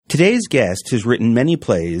Today's guest has written many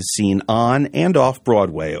plays seen on and off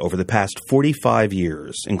Broadway over the past 45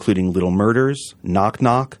 years, including Little Murders, Knock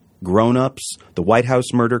Knock, Grown Ups, The White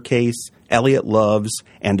House Murder Case, Elliot Loves,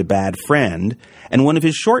 and A Bad Friend, and one of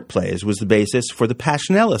his short plays was the basis for the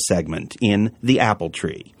Passionella segment in The Apple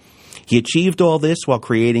Tree. He achieved all this while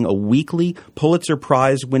creating a weekly Pulitzer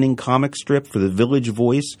Prize-winning comic strip for the Village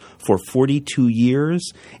Voice for 42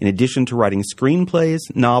 years, in addition to writing screenplays,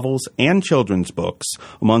 novels, and children's books,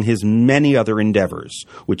 among his many other endeavors,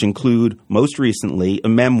 which include, most recently, a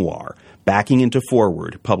memoir, Backing Into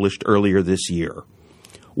Forward, published earlier this year.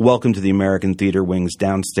 Welcome to the American Theater Wing's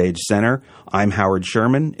Downstage Center. I'm Howard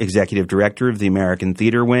Sherman, Executive Director of the American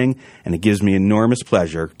Theater Wing, and it gives me enormous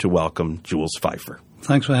pleasure to welcome Jules Feiffer.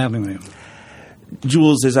 Thanks for having me.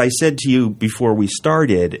 Jules, as I said to you before we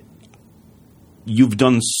started, you've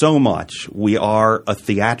done so much. We are a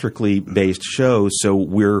theatrically based show, so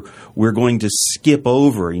we're going to skip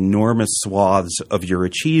over enormous swaths of your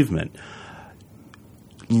achievement.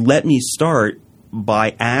 Let me start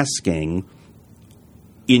by asking,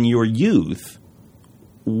 in your youth,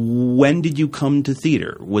 when did you come to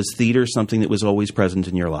theater? Was theater something that was always present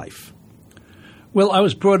in your life? Well, I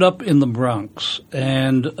was brought up in the Bronx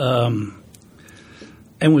and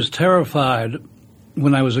was terrified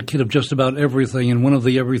when I was a kid of just about everything. And one of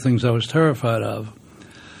the everythings I was terrified of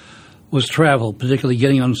was travel, particularly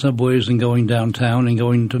getting on subways and going downtown and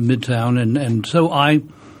going to Midtown. And so I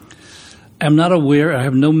am not aware, I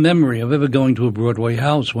have no memory of ever going to a Broadway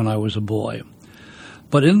house when I was a boy.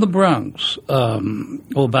 But in the Bronx,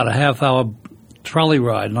 about a half-hour trolley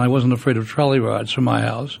ride, and I wasn't afraid of trolley rides from my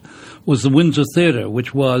house, was the Windsor Theater,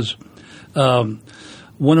 which was one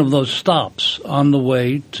of those stops on the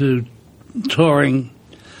way to touring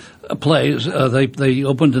plays. They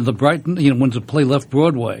opened in the Brighton, when the play left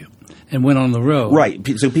Broadway and went on the road. Right.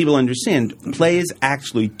 So people understand, plays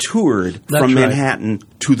actually toured from Manhattan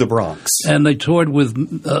to the Bronx. And they toured with,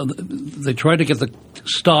 they tried to get the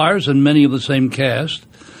stars and many of the same cast.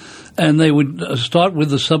 And they would start with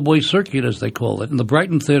the subway circuit, as they call it, in the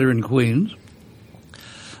Brighton Theater in Queens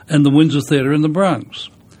and the Windsor Theater in the Bronx.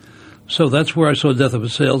 So that's where I saw Death of a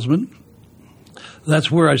Salesman. That's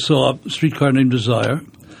where I saw Streetcar Named Desire.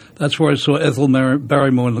 That's where I saw Ethel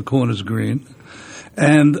Barrymore in The Corners Green.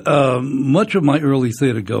 And much of my early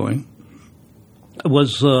theater going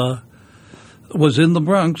was in the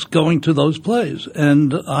Bronx, going to those plays.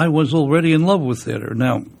 And I was already in love with theater.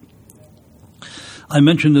 Now, I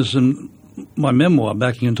mentioned this in my memoir,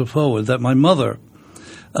 Backing Into Forward, that my mother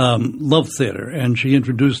loved theater, and she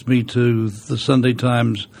introduced me to the Sunday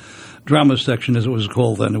Times drama section, as it was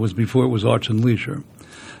called then. It was before it was Arts and Leisure.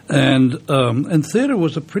 And theater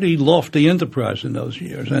was a pretty lofty enterprise in those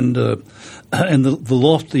years, and the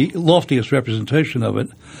loftiest representation of it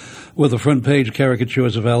were the front page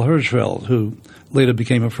caricatures of Al Hirschfeld, who later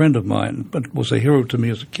became a friend of mine, but was a hero to me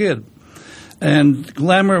as a kid. And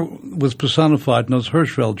glamour was personified in those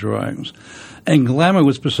Hirschfeld drawings. And glamour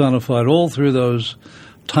was personified all through those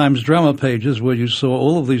Times drama pages where you saw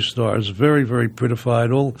all of these stars, very, very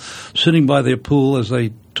prettified, all sitting by their pool as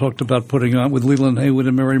they talked about putting on, with Leland Haywood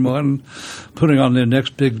and Mary Martin, putting on their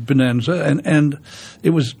next big bonanza. And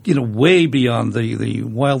it was, way beyond the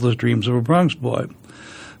wildest dreams of a Bronx boy.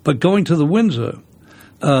 But going to the Windsor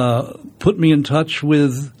put me in touch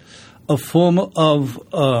with a form of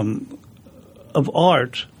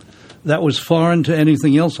art that was foreign to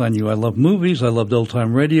anything else I knew. I loved movies, I loved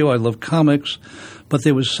old-time radio, I loved comics, but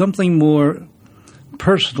there was something more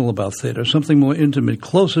personal about theater, something more intimate,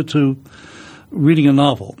 closer to reading a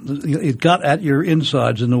novel. It got at your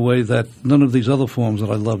insides in a way that none of these other forms that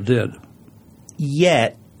I loved did.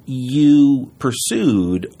 Yet you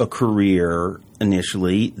pursued a career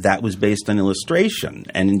initially that was based on illustration,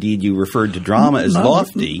 and indeed you referred to drama as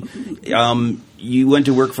lofty. You went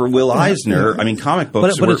to work for Will Eisner. I mean, comic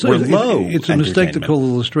books were low. It's a mistake to call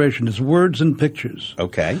illustration. It's words and pictures.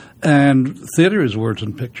 Okay. And theater is words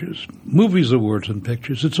and pictures. Movies are words and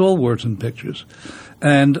pictures. It's all words and pictures.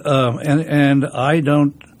 And I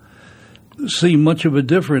don't see much of a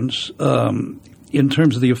difference in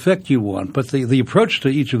terms of the effect you want. But the approach to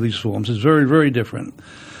each of these forms is very, very different.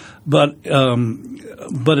 But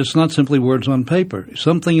it's not simply words on paper.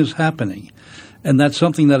 Something is happening. And that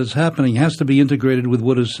something that is happening has to be integrated with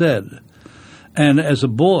what is said. And as a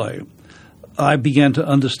boy, I began to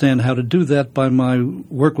understand how to do that by my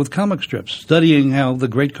work with comic strips, studying how the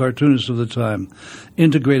great cartoonists of the time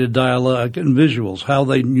integrated dialogue and visuals, how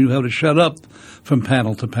they knew how to shut up from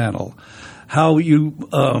panel to panel, how you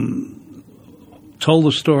told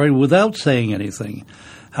a story without saying anything,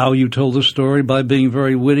 how you told a story by being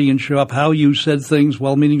very witty and sharp, how you said things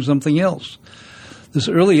while meaning something else. this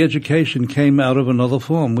early education came out of another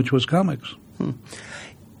form, which was comics.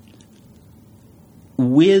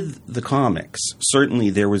 With the comics, certainly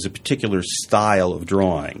there was a particular style of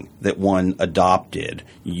drawing that one adopted.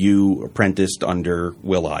 You apprenticed under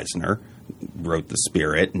Will Eisner, wrote The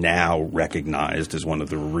Spirit, now recognized as one of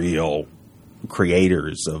the real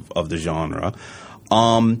creators of the genre.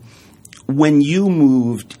 When you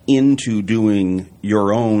moved into doing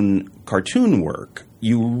your own cartoon work,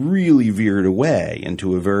 you really veered away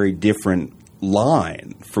into a very different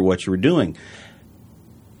line for what you were doing.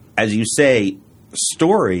 As you say,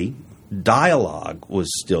 story, dialogue was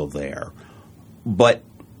still there, but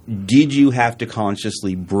did you have to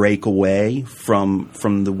consciously break away from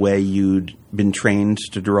the way you'd been trained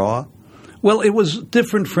to draw? Well, it was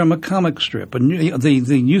different from a comic strip. And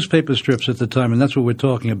the newspaper strips at the time, and that's what we're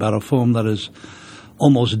talking about, a form that is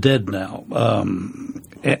almost dead now.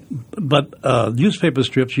 But newspaper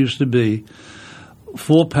strips used to be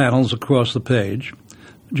 4 panels across the page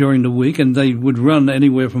during the week, and they would run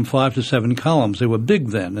anywhere from 5 to 7 columns. They were big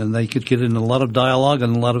then, and they could get in a lot of dialogue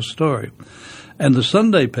and a lot of story. And the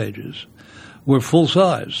Sunday pages were full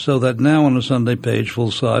size, so that now on a Sunday page, full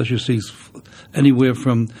size, you see anywhere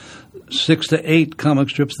from 6 to 8 comic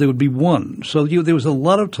strips. There would be 1. So there was a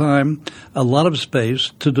lot of time, a lot of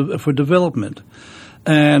space for development.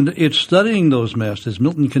 And it's studying those masters,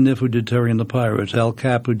 Milton Caniff, who did Terry and the Pirates, Al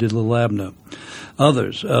Capp, who did Little Abner,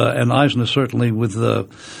 others, and Eisner certainly with,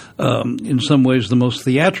 in some ways, the most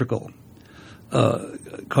theatrical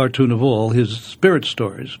cartoon of all, his Spirit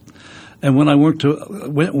stories. And when I went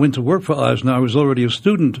to work for Eisner, I was already a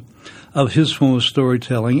student of his form of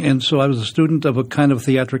storytelling, and so I was a student of a kind of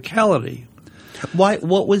theatricality.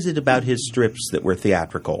 What was it about his strips that were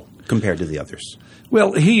theatrical compared to the others?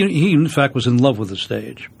 Well, he in fact was in love with the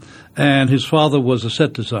stage, and his father was a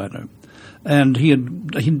set designer, and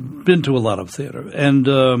he'd been to a lot of theater, and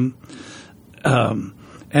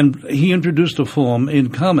he introduced a form in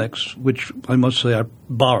comics, which I must say I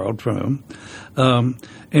borrowed from him,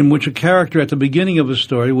 in which a character at the beginning of a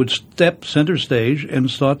story would step center stage and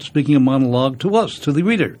start speaking a monologue to us, to the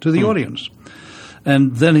reader, to the audience,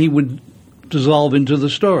 and then he would dissolve into the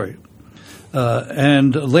story.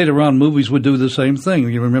 And later on, movies would do the same thing.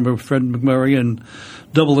 You remember Fred MacMurray in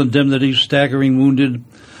Double Indemnity, staggering wounded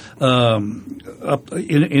up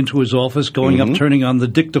into his office, going up, turning on the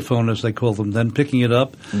dictaphone, as they call them, then picking it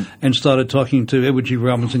up and started talking to Edward G.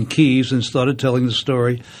 Robinson Keyes and started telling the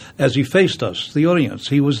story as he faced us, the audience.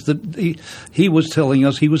 He was telling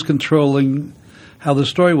us, he was controlling how the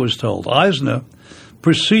story was told. Eisner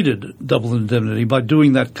preceded Double Indemnity by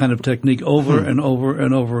doing that kind of technique over and over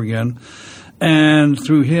and over again. And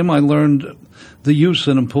through him, I learned the use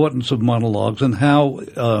and importance of monologues and how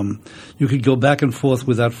you could go back and forth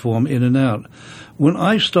with that form in and out. When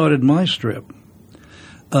I started my strip,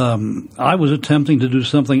 I was attempting to do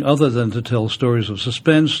something other than to tell stories of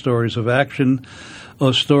suspense, stories of action,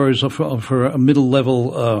 or stories for a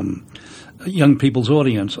middle-level young people's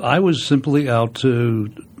audience. I was simply out to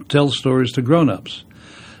tell stories to grown-ups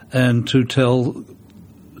and to tell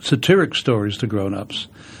satiric stories to grown-ups,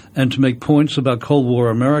 and to make points about Cold War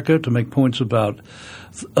America, to make points about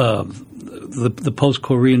the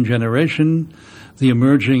post-Korean generation, the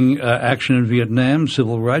emerging action in Vietnam,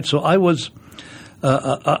 civil rights. So I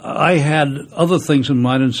had other things in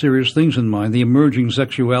mind and serious things in mind, the emerging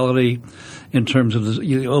sexuality in terms of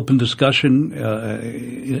the open discussion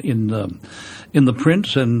in the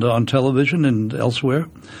prints and on television and elsewhere.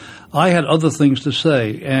 I had other things to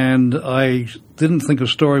say, and I didn't think a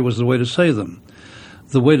story was the way to say them.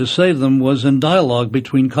 The way to say them was in dialogue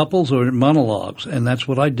between couples or in monologues, and that's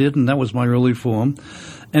what I did, and that was my early form.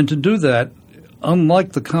 And to do that,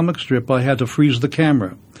 unlike the comic strip, I had to freeze the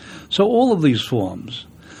camera. So all of these forms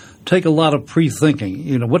take a lot of pre-thinking.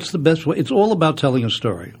 You know, what's the best way? It's all about telling a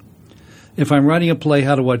story. If I'm writing a play,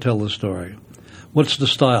 how do I tell the story? What's the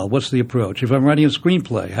style? What's the approach? If I'm writing a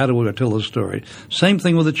screenplay, how do I tell the story? Same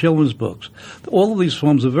thing with the children's books. All of these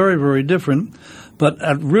forms are very, very different, but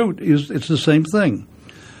at root, it's the same thing.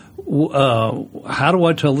 How do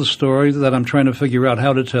I tell the story that I'm trying to figure out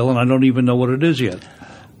how to tell, and I don't even know what it is yet?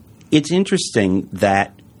 It's interesting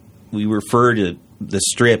that we refer to the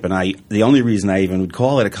strip, and the only reason I even would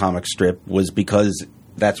call it a comic strip was because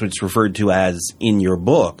that's what it's referred to as in your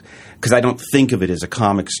book, because I don't think of it as a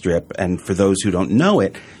comic strip. And for those who don't know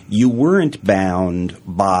it, you weren't bound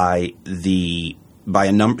by a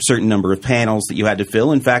certain number of panels that you had to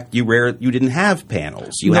fill. In fact, you didn't have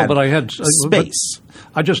panels. But I had space.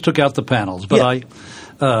 I just took out the panels, but yeah.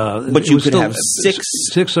 But you could have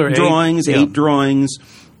six or eight drawings, 8 drawings,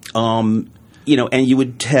 and you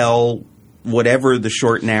would tell whatever the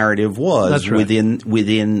short narrative was That's right.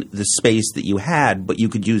 within the space that you had, but you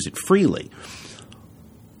could use it freely.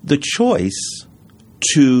 The choice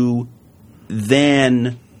to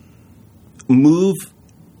then move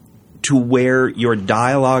to where your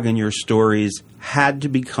dialogue and your stories had to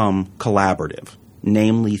become collaborative,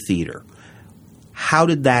 namely theater. How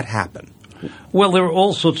did that happen? Well, there were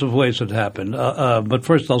all sorts of ways it happened. But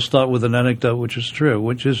first, I'll start with an anecdote, which is true.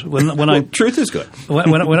 Which is when truth is good.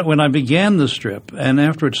 when I began the strip, and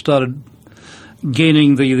after it started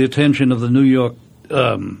gaining the attention of the New York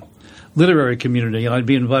literary community, and I'd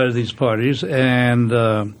be invited to these parties, and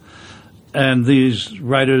these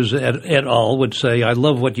writers et al. Would say, "I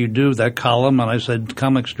love what you do, that column," and I said,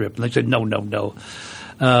 "Comic strip," and they said, "No.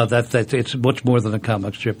 That it's much more than a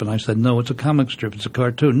comic strip." And I said, "No, it's a comic strip. It's a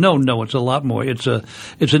cartoon." No, it's a lot more. It's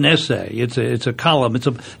an essay. It's a column.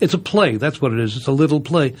 It's a play. That's what it is. It's a little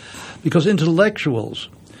play, because intellectuals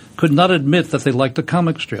could not admit that they liked a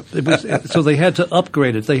comic strip. So they had to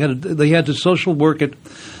upgrade it. They had to social work it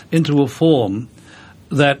into a form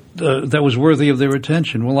that was worthy of their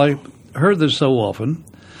attention. Well, I heard this so often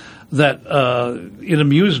that it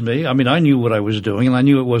amused me. I mean, I knew what I was doing, and I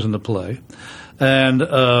knew it wasn't a play. And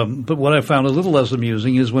but what I found a little less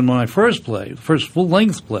amusing is when my first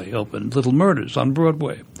full-length play opened, Little Murders, on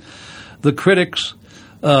Broadway. The critics,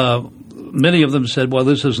 many of them said, "Well,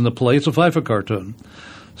 this isn't a play; it's a Pfeiffer cartoon."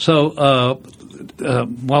 So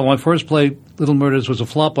while my first play, Little Murders, was a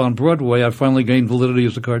flop on Broadway, I finally gained validity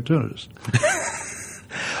as a cartoonist.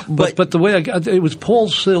 But the way it was Paul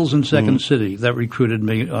Sills in Second City that recruited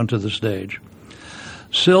me onto the stage.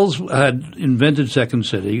 Sills had invented Second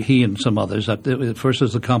City, he and some others, at first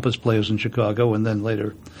as the Compass Players in Chicago, and then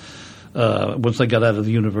later, once they got out of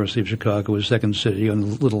the University of Chicago, was Second City in a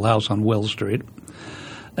little house on Wells Street.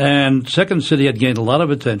 And Second City had gained a lot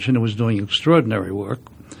of attention and was doing extraordinary work.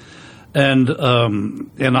 And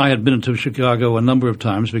I had been to Chicago a number of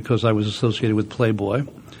times because I was associated with Playboy,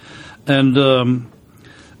 and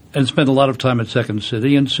spent a lot of time at Second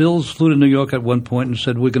City. And Sills flew to New York at one point and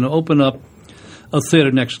said, "We're going to open up a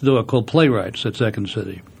theater next door called Playwrights at Second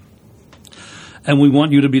City. And we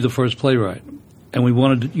want you to be the first playwright. And we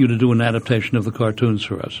wanted you to do an adaptation of the cartoons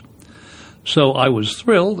for us." So I was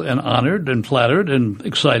thrilled and honored and flattered and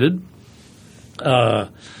excited. I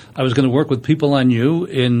was going to work with people I knew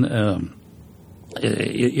in a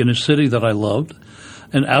city that I loved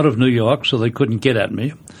and out of New York, so they couldn't get at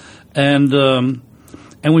me.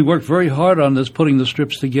 And we worked very hard on this, putting the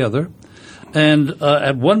strips together. And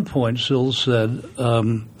at one point, Sills said,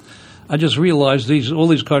 "I just realized all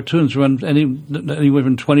these cartoons run anywhere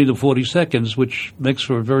from 20 to 40 seconds, which makes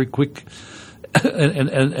for a very quick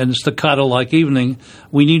and staccato-like evening.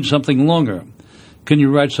 We need something longer. Can you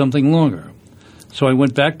write something longer?" So I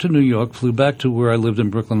went back to New York, flew back to where I lived in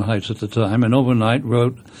Brooklyn Heights at the time, and overnight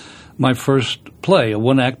wrote my first play, a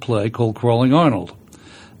one-act play called Crawling Arnold.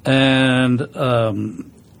 And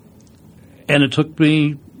it took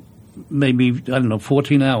me maybe,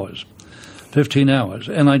 14 hours, 15 hours,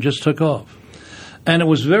 and I just took off. And it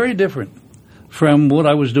was very different from what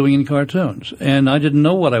I was doing in cartoons. And I didn't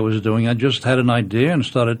know what I was doing. I just had an idea and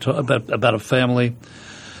started about a family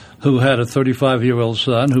who had a 35-year-old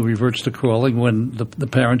son who reverts to crawling when the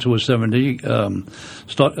parents, who are 70,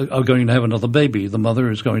 are going to have another baby. The mother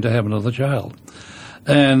is going to have another child.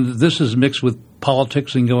 And this is mixed with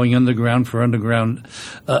politics and going underground for underground.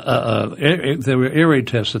 There were air raid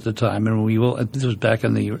tests at the time, and this was back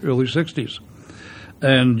in the early 60s.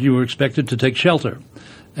 And you were expected to take shelter.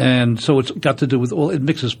 And so it's got to do with it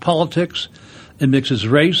mixes politics, it mixes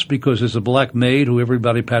race, because there's a black maid who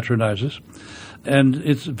everybody patronizes. And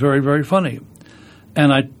it's very, very funny.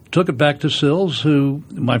 And I took it back to Sills,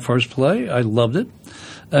 my first play, I loved it.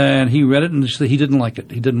 And he read it and he didn't like it.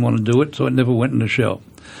 He didn't want to do it, so it never went in the show.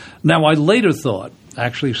 Now, I later thought,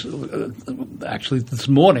 actually this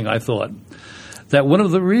morning I thought, that one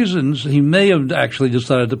of the reasons he may have actually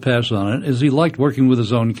decided to pass on it is he liked working with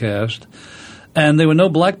his own cast. And there were no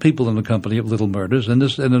black people in the company of Little Murders, and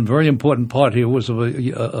a very important part here was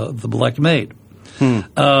the black maid.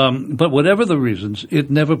 But whatever the reasons,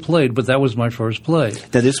 it never played, but that was my first play.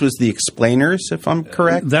 Now, this was The Explainers, if I'm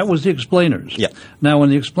correct? That was The Explainers. Yeah. Now, when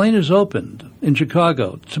The Explainers opened in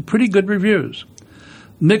Chicago, some pretty good reviews.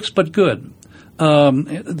 Mixed but good.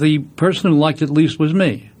 The person who liked it least was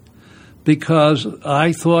me, because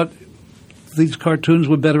I thought these cartoons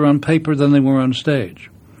were better on paper than they were on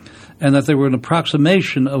stage, and that they were an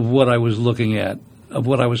approximation of what I was looking at, of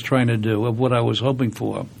what I was trying to do, of what I was hoping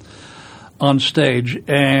for on stage,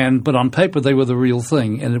 but on paper they were the real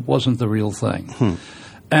thing, and it wasn't the real thing.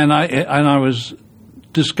 And I was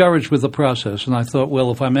discouraged with the process, and I thought,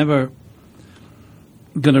 well, if I'm ever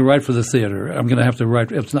going to write for the theater. I'm going to have to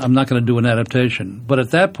write. I'm not going to do an adaptation. But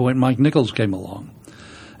at that point, Mike Nichols came along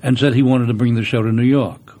and said he wanted to bring the show to New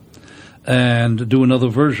York and do another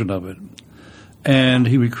version of it. And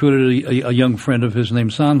he recruited a young friend of his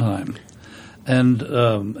named Sondheim. And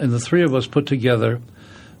the three of us put together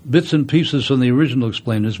bits and pieces from the original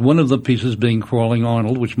Explainers, one of the pieces being Crawling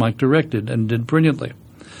Arnold, which Mike directed and did brilliantly.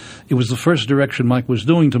 It was the first direction Mike was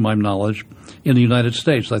doing, to my knowledge, in the United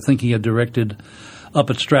States. I think he had directed up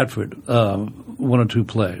at Stratford one or two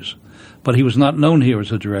plays. But he was not known here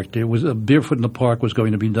as a director. It was Barefoot in the Park was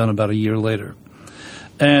going to be done about a year later.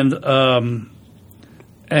 And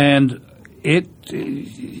it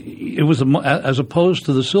was, as opposed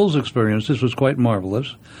to the Sills experience, this was quite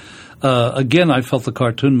marvelous. Again, I felt the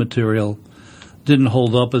cartoon material didn't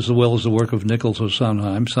hold up as well as the work of Nichols or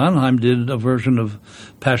Sondheim. Sondheim did a version of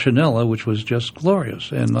Passionella, which was just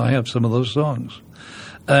glorious, and I have some of those songs.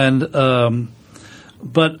 And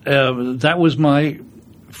but that was my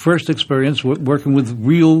first experience working with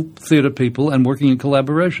real theater people and working in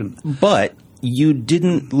collaboration. But you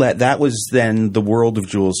didn't let – that was then the world of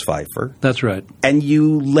Jules Feiffer. That's right. And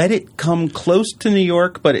you let it come close to New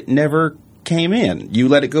York, but it never – came in. You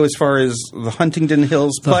let it go as far as the Huntington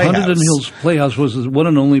Hills Playhouse. The Huntington Hills Playhouse was the one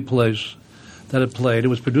and only place that it played. It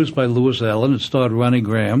was produced by Lewis Allen. It starred Ronnie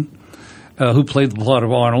Graham, who played the part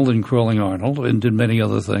of Arnold in Crawling Arnold and did many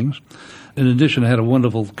other things. In addition, it had a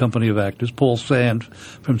wonderful company of actors. Paul Sand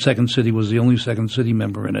from Second City was the only Second City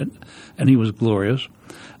member in it, and he was glorious.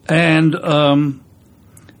 And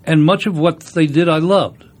much of what they did I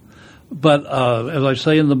loved. But as I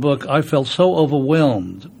say in the book, I felt so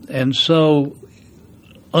overwhelmed and so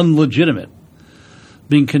unlegitimate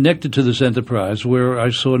being connected to this enterprise where I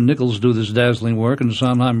saw Nichols do this dazzling work and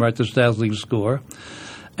Sondheim write this dazzling score.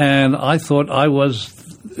 And I thought I was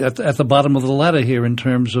at the bottom of the ladder here in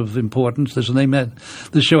terms of importance. This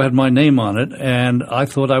show had my name on it, and I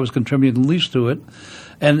thought I was contributing the least to it.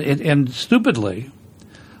 And stupidly,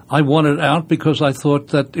 I wanted out because I thought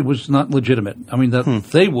that it was not legitimate. I mean, that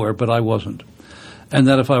they were, but I wasn't. And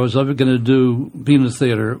that if I was ever going to be in the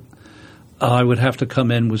theater, I would have to come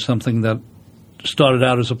in with something that started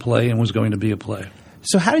out as a play and was going to be a play.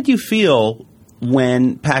 So how did you feel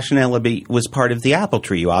when Passionella was part of the Apple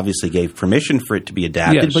Tree? You obviously gave permission for it to be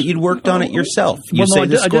adapted, yes. But you'd worked on it yourself. I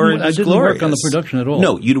didn't work on the production at all.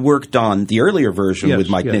 No, you'd worked on the earlier version with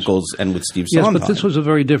Mike Nichols and with Steve Sondheim. Yes, but this was a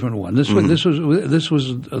very different one. This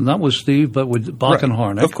was not with Steve, but with Bach and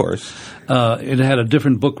Harnick. Of course. It had a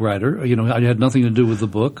different book writer. You know, I had nothing to do with the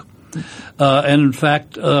book. And in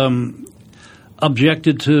fact,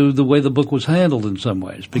 objected to the way the book was handled in some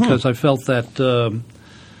ways because I felt that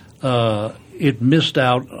it missed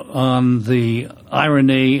out on the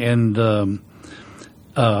irony and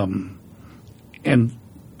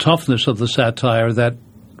toughness of the satire that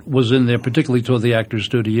was in there, particularly toward the Actors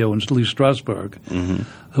Studio and Lee Strasberg,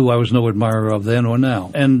 who I was no admirer of then or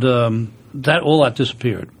now. And all that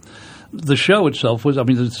disappeared. The show itself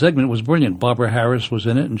the segment was brilliant. Barbara Harris was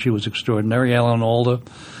in it, and she was extraordinary. Alan Alda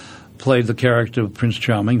played the character of Prince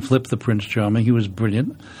Charming, Flip the Prince Charming. He was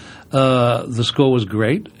brilliant. The score was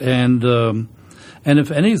great, and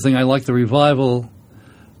if anything, I liked the revival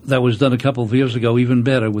that was done a couple of years ago even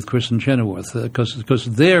better with Kristen Chenoweth, because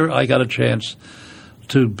there I got a chance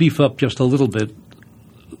to beef up just a little bit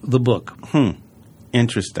the book.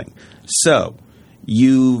 Interesting. So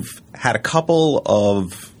you've had a couple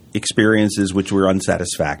of experiences which were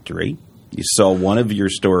unsatisfactory. You saw one of your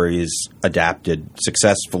stories adapted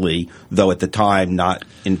successfully, though at the time not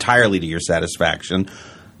entirely to your satisfaction.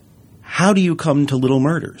 How do you come to Little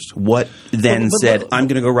Murders? What then said, I'm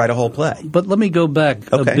going to go write a whole play? But let me go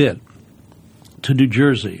back a bit to New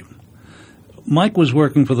Jersey. Mike was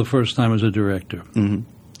working for the first time as a director. Mm-hmm.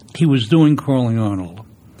 He was doing Crawling Arnold.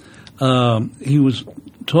 He was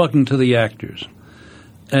talking to the actors.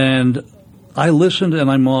 And I listened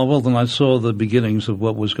and I marveled and I saw the beginnings of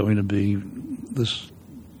what was going to be this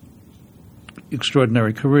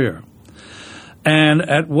extraordinary career. And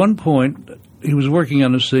at one point, he was working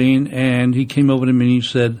on a scene, and he came over to me and he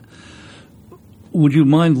said, would you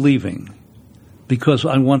mind leaving? Because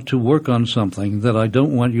I want to work on something that I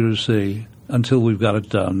don't want you to see until we've got it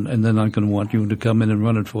done, and then I'm going to want you to come in and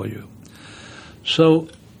run it for you. So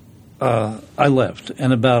I left,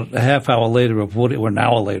 and about a half hour later, or an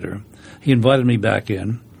hour later, he invited me back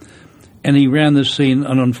in, and he ran this scene,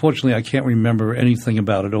 and unfortunately I can't remember anything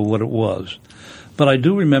about it or what it was. But I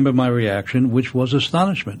do remember my reaction, which was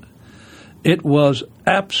astonishment. It was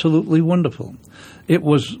absolutely wonderful. It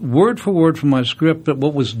was word for word from my script, but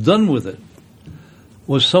what was done with it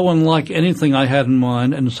was so unlike anything I had in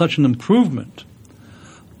mind and such an improvement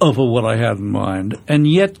over what I had in mind. And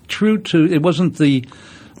yet, true to it wasn't the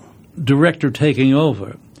director taking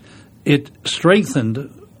over. It strengthened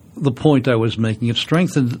the point I was making. It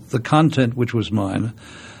strengthened the content, which was mine.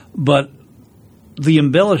 But the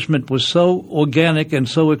embellishment was so organic and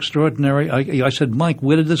so extraordinary. I said, Mike,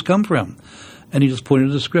 where did this come from? And he just pointed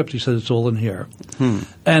to the script. He said, it's all in here.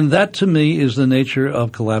 And that, to me, is the nature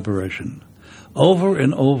of collaboration. Over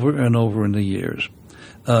and over and over in the years.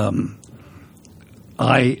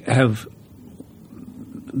 I have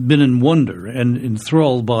been in wonder and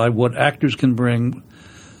enthralled by what actors can bring,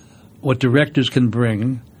 what directors can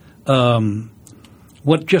bring,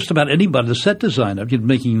 what just about anybody, the set designer,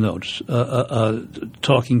 making notes,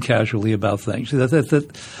 talking casually about things.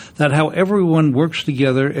 That how everyone works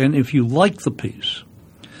together, and if you like the piece,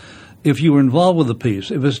 if you were involved with the piece,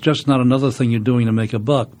 if it's just not another thing you're doing to make a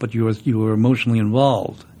buck, but you were emotionally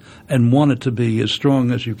involved and want it to be as strong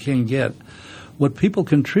as you can get, what people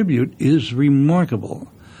contribute is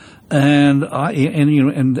remarkable. And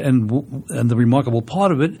the remarkable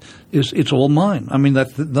part of it is it's all mine. I mean,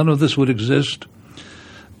 that none of this would exist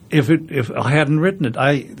if I hadn't written it.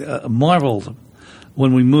 I marveled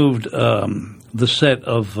when we moved the set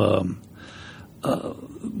of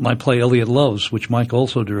my play Elliot Loves, which Mike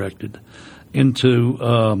also directed, into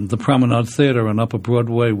the Promenade Theater on Upper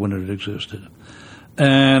Broadway when it existed.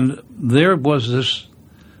 And there was this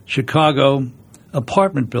Chicago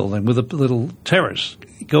apartment building with a little terrace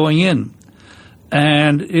going in.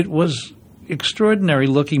 And it was extraordinary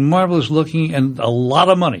looking, marvelous looking, and a lot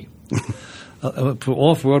of money for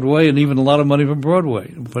off-Broadway and even a lot of money for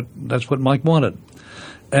Broadway. But that's what Mike wanted.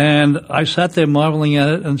 And I sat there marveling at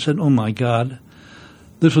it and said, oh, my God,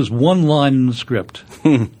 this was one line in the script.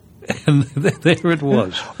 And there it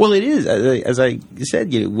was. Well, it is. As I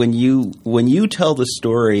said, when you tell the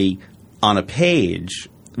story on a page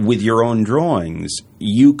with your own drawings,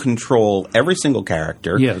 you control every single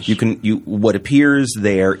character. Yes. What appears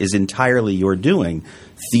there is entirely your doing.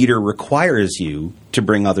 Theater requires you to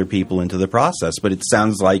bring other people into the process, but it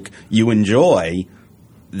sounds like you enjoy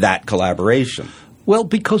that collaboration. Well,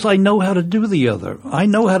 because I know how to do the other. I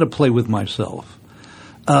know how to play with myself.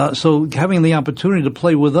 So having the opportunity to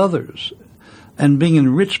play with others and being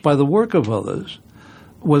enriched by the work of others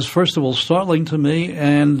was, first of all, startling to me,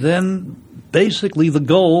 and then basically the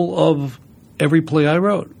goal of every play I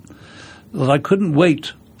wrote. That I couldn't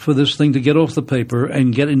wait for this thing to get off the paper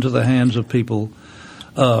and get into the hands of people.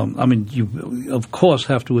 You, of course,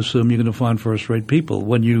 have to assume you're going to find first-rate people.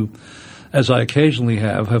 When you, as I occasionally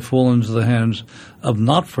have fallen into the hands of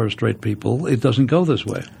not first-rate people, it doesn't go this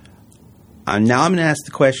way. Now I'm going to ask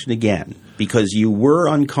the question again, because you were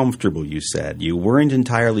uncomfortable, you said. You weren't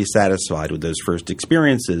entirely satisfied with those first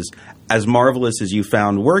experiences, as marvelous as you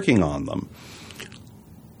found working on them.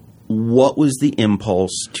 What was the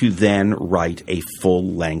impulse to then write a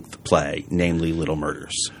full-length play, namely Little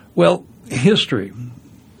Murders? Well, history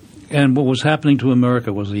and what was happening to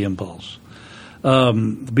America was the impulse.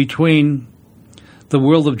 Between the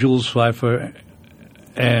world of Jules Feiffer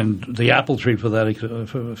and the apple tree, for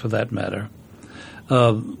that matter,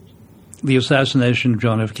 the assassination of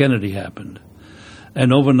John F. Kennedy happened.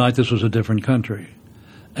 And overnight, this was a different country.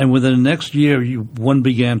 And within the next year, one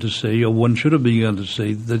began to see, or one should have begun to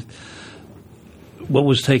see, that what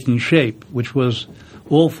was taking shape, which was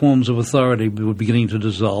all forms of authority were beginning to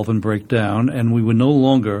dissolve and break down, and we were no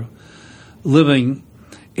longer living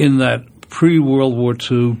in that pre-World War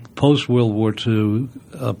II, post-World War II,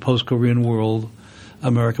 post-Korean world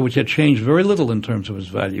America, which had changed very little in terms of its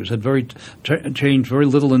values, had changed very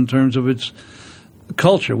little in terms of its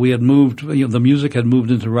culture. We had moved, the music had moved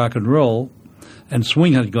into rock and roll, and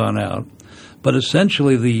swing had gone out. But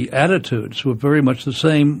essentially the attitudes were very much the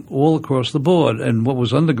same all across the board, and what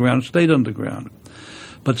was underground stayed underground.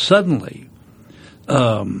 But suddenly,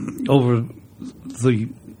 over the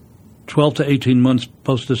 12 to 18 months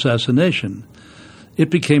post-assassination, it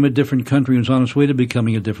became a different country. It was on its way to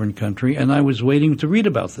becoming a different country, and I was waiting to read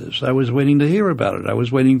about this. I was waiting to hear about it. I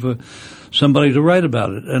was waiting for somebody to write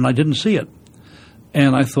about it, and I didn't see it.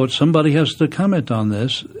 And I thought somebody has to comment on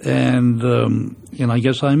this, and I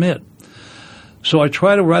guess I'm it. So I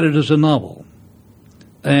tried to write it as a novel,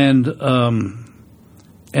 and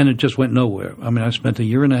it just went nowhere. I mean, I spent a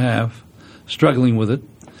year and a half struggling with it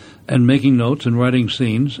and making notes and writing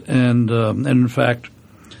scenes, and in fact,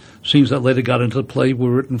 scenes that later got into the play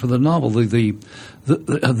were written for the novel.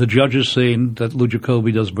 The judge's scene that Lou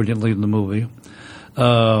Jacobi does brilliantly in the movie,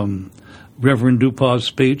 Reverend Dupaw's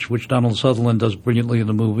speech, which Donald Sutherland does brilliantly in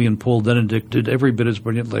the movie, and Paul Benedict did every bit as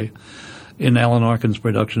brilliantly in Alan Arkin's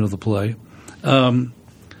production of the play.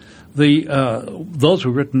 Those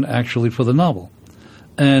were written actually for the novel.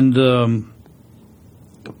 And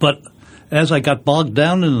but as I got bogged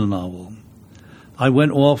down in the novel, I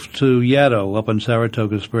went off to Yaddo up in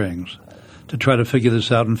Saratoga Springs to try to figure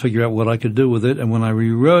this out and figure out what I could do with it. And when I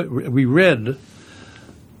reread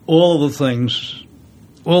all of the things,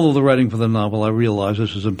 all of the writing for the novel, I realized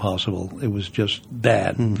this is impossible. It was just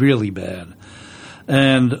bad, really bad.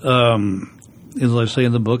 And as I say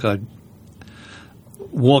in the book, I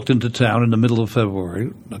walked into town in the middle of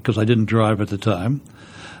February because I didn't drive at the time,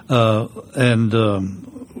 and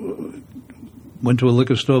went to a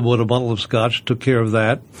liquor store, bought a bottle of scotch, took care of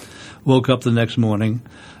that, woke up the next morning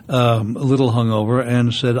a little hungover,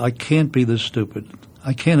 and said, I can't be this stupid.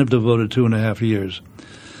 I can't have devoted 2.5 years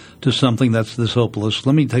to something that's this hopeless.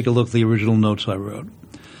 Let me take a look at the original notes I wrote.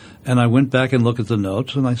 And I went back and looked at the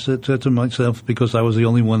notes, and I said to myself, because I was the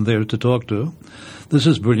only one there to talk to, this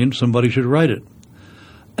is brilliant, somebody should write it.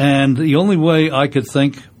 And the only way I could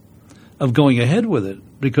think of going ahead with it,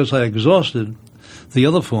 because I exhausted the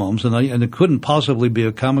other forms, and it couldn't possibly be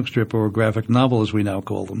a comic strip or a graphic novel, as we now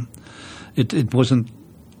call them. It wasn't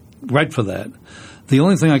right for that. The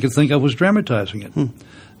only thing I could think of was dramatizing it.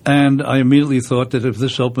 And I immediately thought that if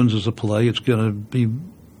this opens as a play, it's going to be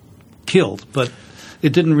killed. But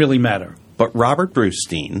it didn't really matter. But Robert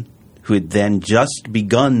Brustein, who had then just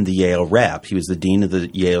begun the Yale Rep, he was the dean of the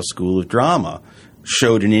Yale School of Drama,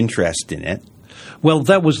 showed an interest in it. Well,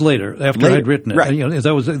 that was later, after I'd written it. Right. You know,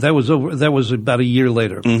 that was about a year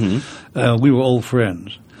later. We were old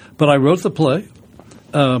friends. But I wrote the play.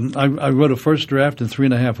 I wrote a first draft in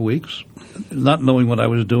 3.5 weeks, not knowing what I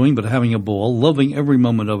was doing, but having a ball, loving every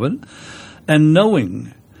moment of it, and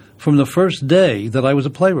knowing from the first day that I was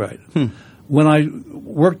a playwright. When I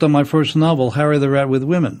worked on my first novel, Harry the Rat with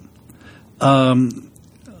Women,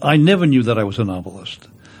 I never knew that I was a novelist.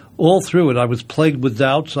 All through it, I was plagued with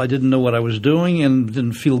doubts. I didn't know what I was doing and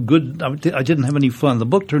didn't feel good. I didn't have any fun. The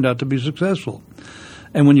book turned out to be successful.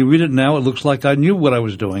 And when you read it now, it looks like I knew what I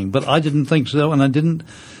was doing. But I didn't think so, and I didn't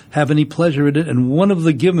have any pleasure in it. And one of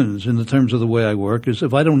the givens in the terms of the way I work is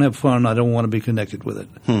if I don't have fun, I don't want to be connected with it.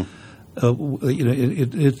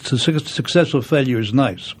 It's a success or failure is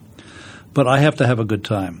nice. But I have to have a good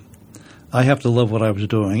time. I have to love what I was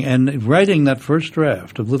doing. And writing that first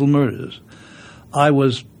draft of Little Murders, I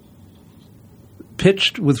was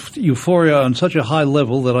pitched with euphoria on such a high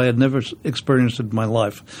level that I had never experienced in my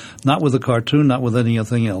life. Not with a cartoon, not with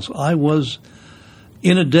anything else. I was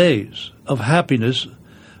in a daze of happiness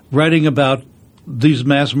writing about these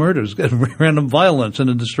mass murders and random violence and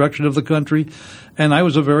the destruction of the country. And I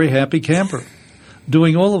was a very happy camper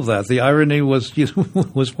doing all of that. The irony was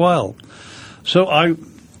was wild. So I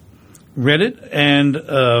read it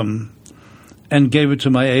and gave it to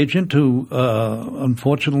my agent, who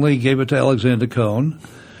unfortunately gave it to Alexander Cohn,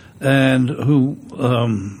 and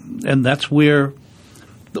that's where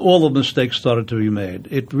all the mistakes started to be made.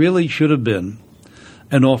 It really should have been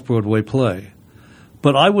an off-Broadway play,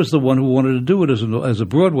 but I was the one who wanted to do it as a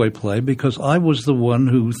Broadway play because I was the one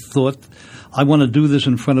who thought, I want to do this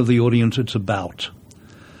in front of the audience it's about.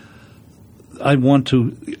 I want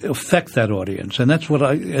to affect that audience, and that's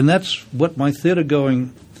what my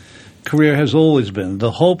theater-going career has always been,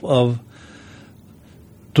 the hope of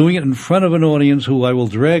doing it in front of an audience who I will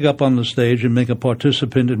drag up on the stage and make a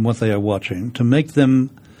participant in what they are watching, to make them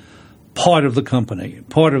part of the company,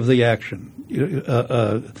 part of the action,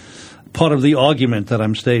 part of the argument that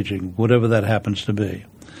I'm staging, whatever that happens to be.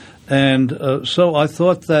 And so I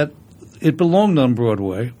thought that it belonged on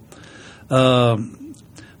Broadway.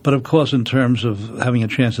 But of course, in terms of having a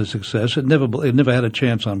chance at success, it never had a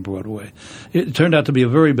chance on Broadway. It turned out to be a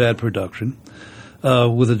very bad production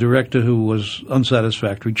with a director who was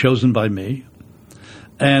unsatisfactory, chosen by me,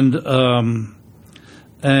 and an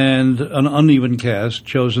uneven cast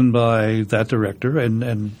chosen by that director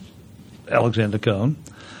and Alexander Cohn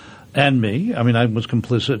and me. I mean, I was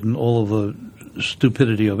complicit in all of the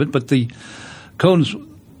stupidity of it, but the Cohn's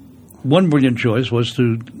one brilliant choice was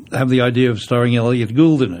to have the idea of starring Elliot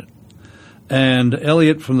Gould in it. And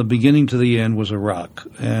Elliot, from the beginning to the end, was a rock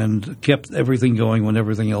and kept everything going when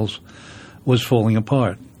everything else was falling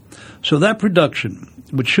apart. So that production,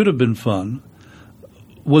 which should have been fun,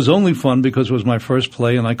 was only fun because it was my first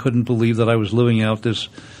play, and I couldn't believe that I was living out this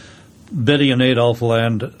Betty and Adolph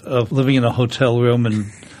land of living in a hotel room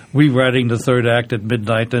and rewriting the third act at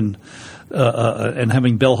midnight and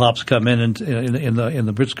having bellhops come in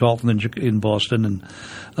the Ritz-Carlton in Boston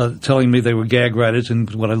and telling me they were gag writers, and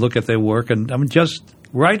when I look at their work, and I'm just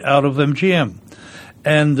right out of MGM,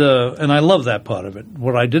 and I love that part of it.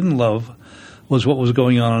 What I didn't love was what was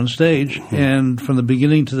going on stage, and from the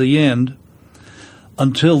beginning to the end,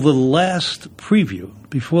 until the last preview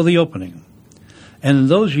before the opening, And in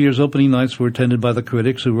those years, opening nights were attended by the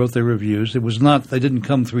critics who wrote their reviews. It was not; they didn't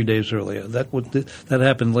come 3 days earlier. That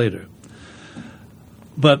happened later.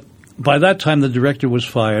 But by that time, the director was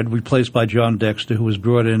fired, replaced by John Dexter, who was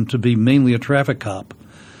brought in to be mainly a traffic cop.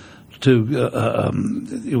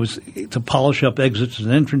 It was to polish up exits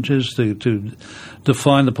and entrances, to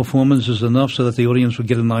define the performances enough so that the audience would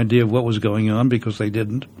get an idea of what was going on, because they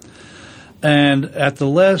didn't. And at the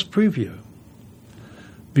last preview,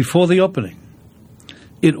 before the opening,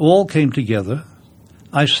 it all came together.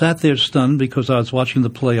 I sat there stunned because I was watching the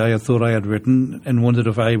play I thought I had written and wondered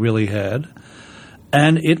if I really had.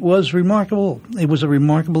 And it was remarkable. It was a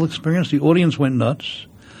remarkable experience. The audience went nuts.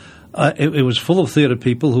 It was full of theater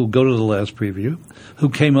people who go to the last preview, who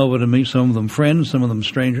came over to me, some of them friends, some of them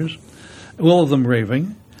strangers, all of them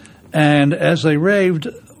raving. And as they raved,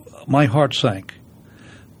 my heart sank,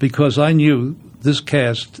 because I knew this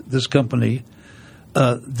cast, this company,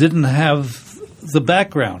 didn't have the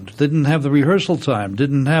background, didn't have the rehearsal time,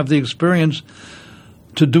 didn't have the experience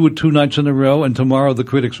to do it 2 nights in a row, and tomorrow the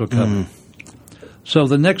critics were coming. So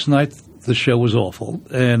the next night, the show was awful,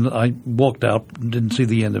 and I walked out and didn't see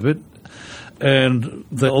the end of it. And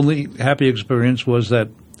the only happy experience was that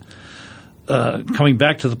coming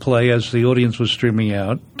back to the play as the audience was streaming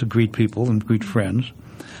out to greet people and greet friends,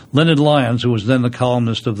 Leonard Lyons, who was then the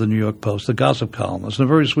columnist of the New York Post, the gossip columnist, and a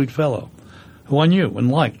very sweet fellow, who I knew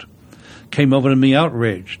and liked, came over to me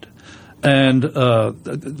outraged. And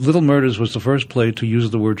Little Murders was the first play to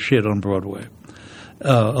use the word shit on Broadway,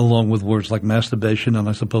 along with words like masturbation and,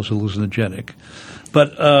 I suppose, hallucinogenic.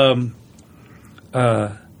 But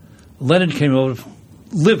Leonard came over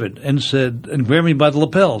livid and said, and grabbed me by the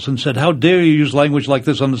lapels and said, "How dare you use language like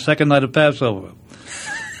this on the second night of Passover?"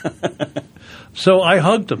 So I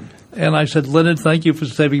hugged him, and I said, "Leonard, thank you for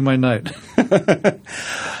saving my night."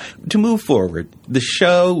 To move forward, the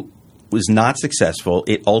show was not successful.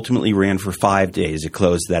 It ultimately ran for 5 days. It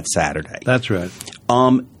closed that Saturday. That's right.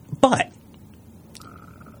 But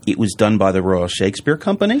it was done by the Royal Shakespeare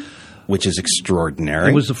Company, which is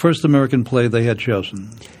extraordinary. It was the first American play they had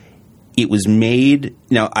chosen. It was made –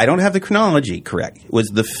 now, I don't have the chronology correct. Was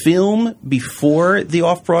the film before the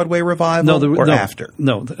Off-Broadway revival or after?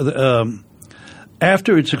 No.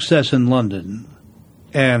 After its success in London,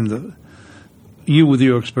 and you with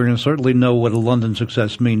your experience certainly know what a London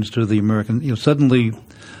success means to the American – suddenly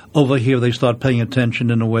over here they start paying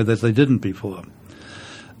attention in a way that they didn't before.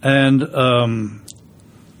 And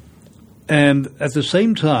at the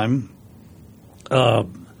same time,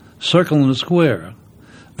 Circle in the Square,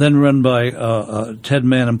 then run by Ted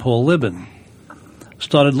Mann and Paul Libin,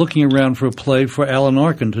 started looking around for a play for Alan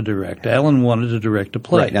Arkin to direct. Alan wanted to direct a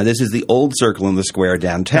play. Right. Now, this is the old Circle in the Square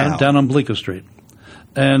downtown. Down on Bleecker Street.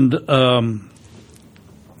 And down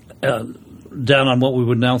on what we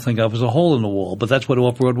would now think of as a hole in the wall. But that's what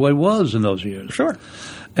Off-Broadway was in those years. Sure.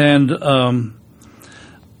 And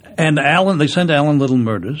Alan, they sent Alan Little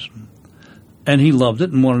Murders, and he loved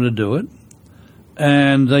it and wanted to do it.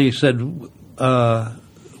 And they said,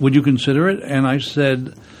 would you consider it? And I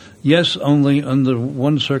said, yes, only under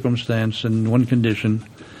one circumstance and one condition,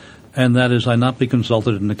 and that is I not be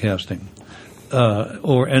consulted in the casting,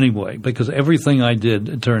 or anyway, because everything I did,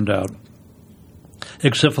 it turned out,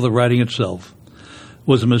 except for the writing itself,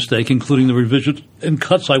 was a mistake, including the revisions and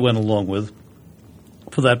cuts I went along with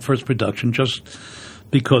for that first production, just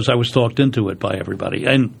because I was talked into it by everybody.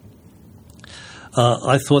 And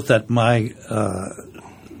I thought that my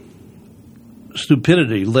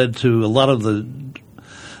stupidity led to a lot of the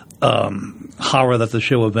horror that the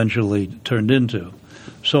show eventually turned into.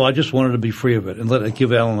 So I just wanted to be free of it and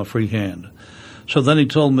give Alan a free hand. So then they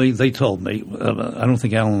told me, I don't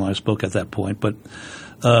think Alan and I spoke at that point, but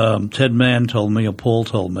Ted Mann told me, or Paul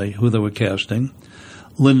told me, who they were casting.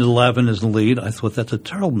 Linda Lavin is the lead. I thought, that's a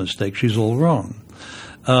terrible mistake. She's all wrong.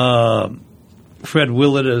 Fred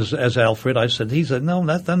Willard as Alfred. He said, no,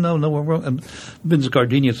 we're wrong. And Vince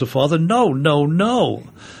Gardini as the father. No.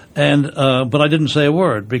 And but I didn't say a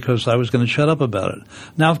word because I was going to shut up about it.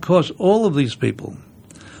 Now, of course, all of these people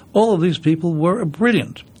were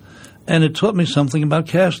brilliant. And it taught me something about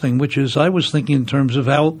casting, which is I was thinking in terms of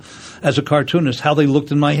how, as a cartoonist, how they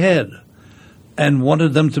looked in my head and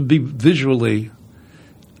wanted them to be visually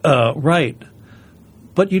right.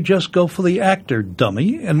 But you just go for the actor,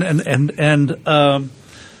 dummy. And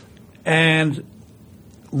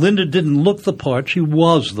Linda didn't look the part; she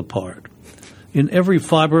was the part. In every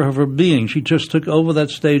fiber of her being, she just took over that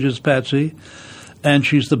stage as Patsy, and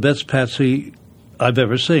she's the best Patsy I've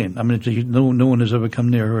ever seen. I mean, no one has ever come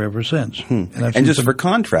near her ever since. And just for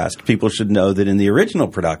contrast, people should know that in the original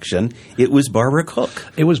production, it was Barbara Cook.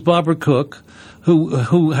 It was Barbara Cook,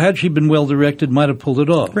 who had she been well directed, might have pulled it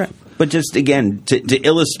off. Right. But just, again, to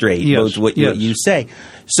illustrate both what you say.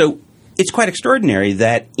 So it's quite extraordinary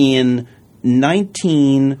that in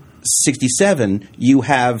 1967 you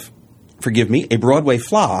have, forgive me, a Broadway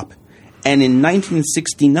flop, and in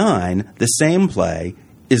 1969 the same play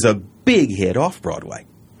is a big hit off-Broadway.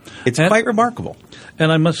 It's quite remarkable.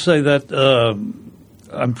 And I must say that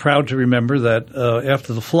I'm proud to remember that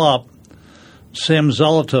after the flop, Sam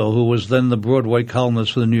Zolito, who was then the Broadway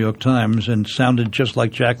columnist for the New York Times and sounded just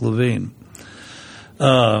like Jack Levine,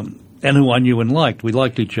 and who I knew and liked. We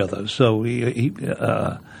liked each other. So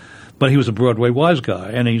but he was a Broadway wise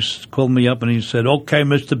guy, and he called me up and he said, "Okay,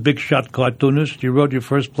 Mr. Big Shot Cartoonist, you wrote your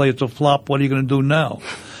first play. It's a flop. What are you going to do now?"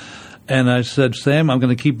 And I said, "Sam, I'm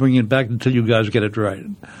going to keep bringing it back until you guys get it right."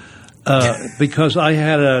 Because I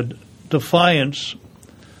had a defiance,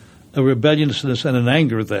 a rebelliousness, and an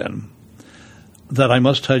anger then that I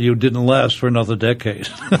must tell you didn't last for another decade.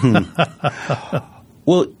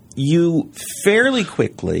 Well, you fairly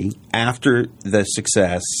quickly, after the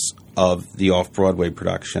success of the off-Broadway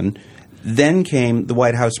production, then came the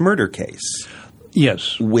White House murder case.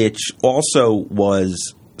 Yes. Which also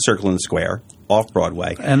was Circle and Square,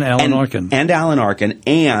 off-Broadway. And Alan Arkin. And Alan Arkin,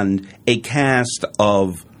 and a cast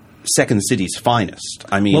of Second City's finest.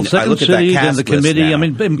 I mean, Second I look City at that cast and the committee. Now. I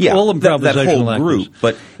mean, all improvisational that whole actors. group,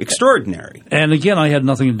 but extraordinary. And again, I had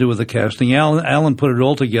nothing to do with the casting. Alan put it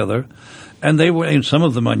all together, and they were. And some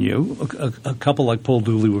of them I knew. A couple like Paul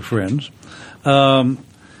Dooley were friends, and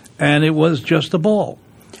it was just a ball.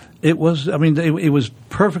 It was. I mean, it was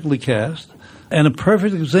perfectly cast, and a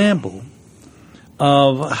perfect example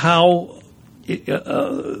of how.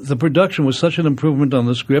 The production was such an improvement on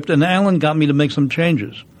the script, and Alan got me to make some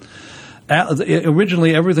changes.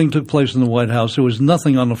 Originally, everything took place in the White House. There was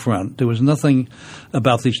nothing on the front. There was nothing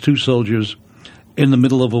about these two soldiers in the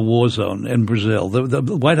middle of a war zone in Brazil. The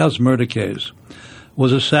White House murder case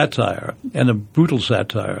was a satire, and a brutal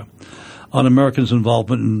satire, on Americans'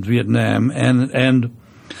 involvement in Vietnam and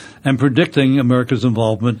predicting America's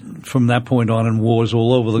involvement from that point on in wars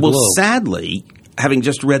all over the globe. Well, sadly, having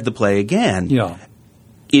just read the play again,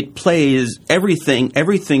 it plays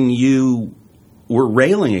everything you were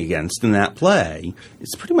railing against in that play.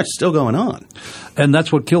 It's pretty much still going on. And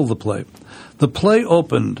that's what killed the play. The play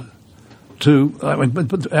opened to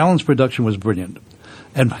but Alan's production was brilliant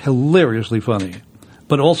and hilariously funny,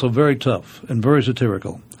 but also very tough and very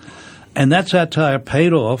satirical. And that satire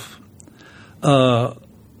paid off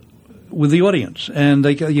with the audience, and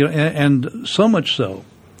and so much so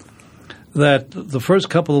that the first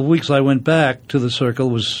couple of weeks I went back to the Circle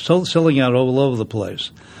was selling out all over the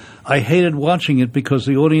place. I hated watching it because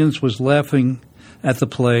the audience was laughing at the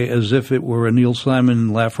play as if it were a Neil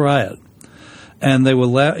Simon laugh riot, and they were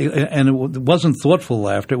and it wasn't thoughtful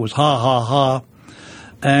laughter. It was ha ha ha,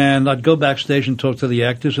 and I'd go backstage and talk to the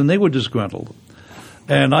actors, and they were disgruntled,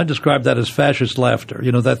 and I described that as fascist laughter.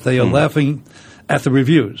 That they are laughing at the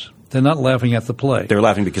reviews. They're not laughing at the play. They're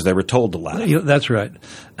laughing because they were told to laugh. That's right.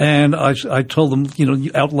 And I told them,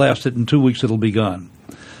 you outlast it in 2 weeks, it'll be gone.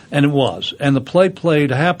 And it was. And the play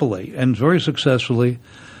played happily and very successfully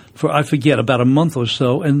for, I forget, about a month or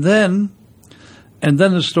so. And then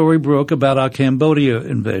the story broke about our Cambodia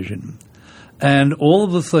invasion. And all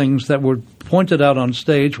of the things that were pointed out on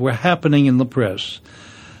stage were happening in the press.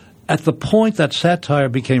 At the point that satire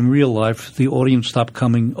became real life, the audience stopped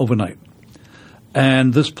coming overnight.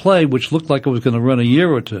 And this play, which looked like it was going to run a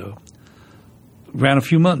year or two, ran a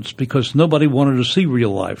few months because nobody wanted to see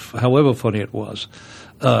real life, however funny it was,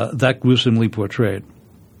 that gruesomely portrayed.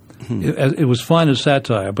 It was fine as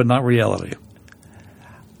satire, but not reality.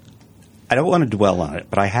 I don't want to dwell on it,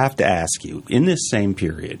 but I have to ask you, in this same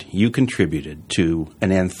period, you contributed to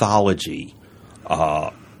an anthology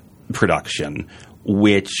production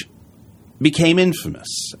which became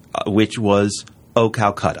infamous, which was Oh,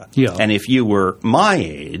 Calcutta. Yeah. And if you were my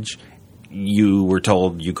age, you were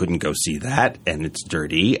told you couldn't go see that, and it's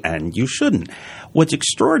dirty, and you shouldn't. What's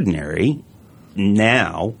extraordinary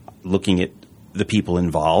now, looking at the people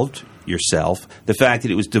involved, yourself, the fact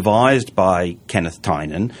that it was devised by Kenneth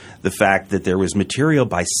Tynan, the fact that there was material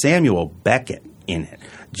by Samuel Beckett in it,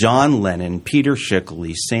 John Lennon, Peter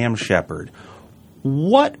Schickley, Sam Shepard.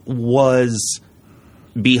 What was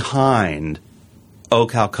behind Oh,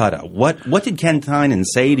 Calcutta? What did Ken Tynan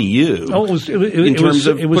say to you in terms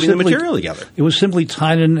of putting the material together? It was simply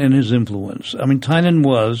Tynan and his influence. I mean, Tynan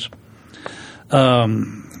was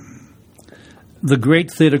the great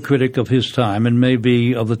theater critic of his time and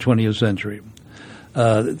maybe of the 20th century.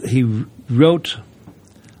 He wrote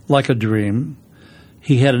like a dream.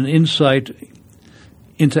 He had an insight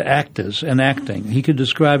into actors and acting. He could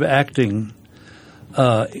describe acting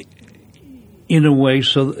in a way,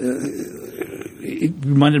 so it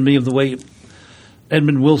reminded me of the way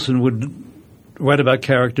Edmund Wilson would write about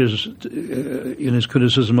characters in his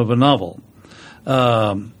criticism of a novel.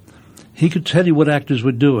 He could tell you what actors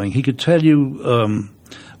were doing. He could tell you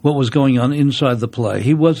what was going on inside the play.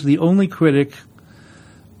 He was the only critic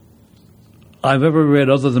I've ever read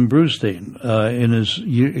other than Brustein in his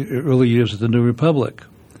early years at the New Republic.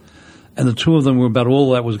 And the two of them were about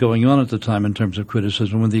all that was going on at the time in terms of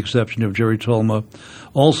criticism, with the exception of Jerry Tolma,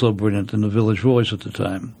 also brilliant in the Village Voice at the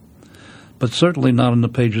time, but certainly not in the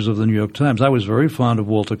pages of the New York Times. I was very fond of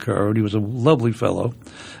Walter Kerr, and he was a lovely fellow,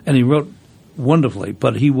 and he wrote wonderfully,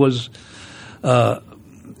 but he was,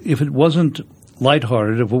 if it wasn't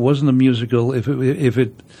lighthearted, if it wasn't a musical, if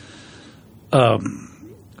it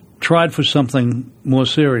tried for something more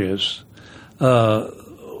serious,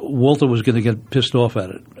 Walter was going to get pissed off at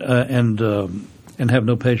it and have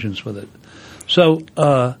no patience with it. So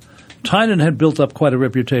Tynan had built up quite a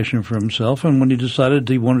reputation for himself, and when he decided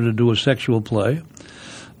he wanted to do a sexual play,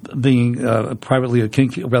 being privately a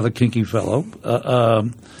rather kinky fellow,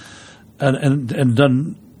 and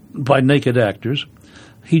done by naked actors,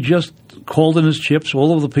 he just called in his chips,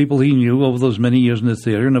 all of the people he knew over those many years in the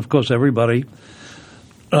theater, and of course everybody.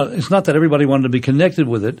 It's not that everybody wanted to be connected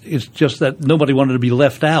with it. It's just that nobody wanted to be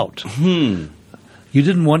left out. You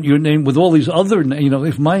didn't want your name with all these other,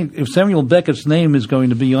 if Samuel Beckett's name is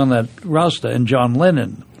going to be on that roster, and John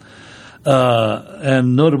Lennon,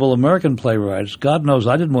 and notable American playwrights, God knows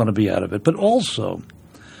I didn't want to be out of it. But also,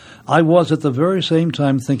 I was at the very same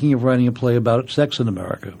time thinking of writing a play about sex in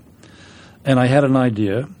America, and I had an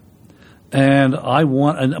idea, but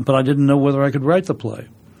I didn't know whether I could write the play.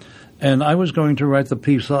 And I was going to write the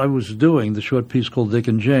piece I was doing, the short piece called Dick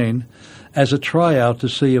and Jane, as a tryout to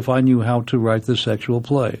see if I knew how to write this sexual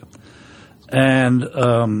play. And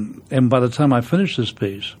by the time I finished this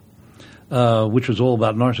piece, which was all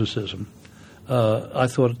about narcissism, I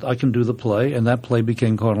thought I can do the play, and that play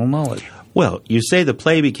became Carnal Knowledge. Well, you say the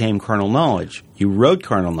play became Carnal Knowledge. You wrote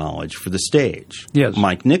Carnal Knowledge for the stage. Yes.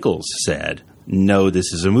 Mike Nichols said, no,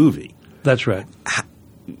 this is a movie. That's right.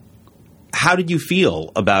 How did you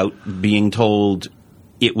feel about being told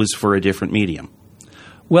it was for a different medium?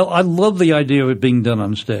 Well, I love the idea of it being done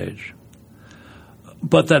on stage.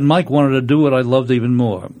 But that Mike wanted to do it, I loved even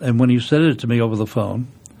more. And when he said it to me over the phone,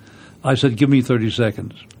 I said, give me 30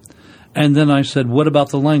 seconds. And then I said, what about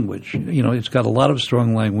the language? It's got a lot of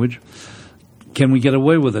strong language. Can we get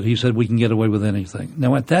away with it? He said, we can get away with anything.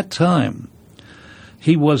 Now, at that time,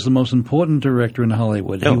 he was the most important director in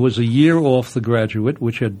Hollywood. Oh. He was a year off The Graduate,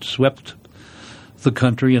 which had swept the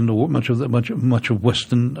country and much of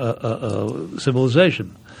Western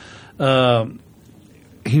civilization.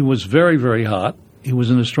 He was very, very hot. He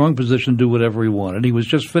was in a strong position to do whatever he wanted. He was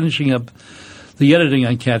just finishing up the editing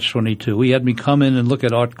on Catch-22. He had me come in and look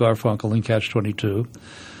at Art Garfunkel in Catch-22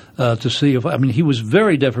 to see if – he was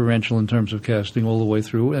very deferential in terms of casting all the way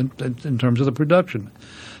through and in terms of the production.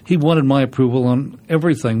 He wanted my approval on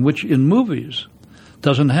everything, which in movies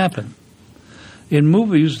doesn't happen. In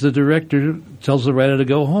movies, the director tells the writer to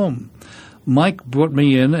go home. Mike brought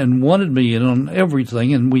me in and wanted me in on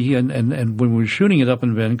everything, and when we were shooting it up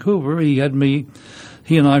in Vancouver, he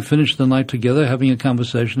and I finished the night together having a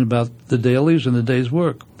conversation about the dailies and the day's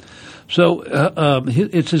work. So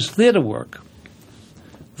it's his theater work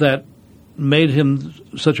that made him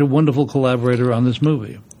such a wonderful collaborator on this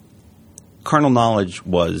movie. Carnal Knowledge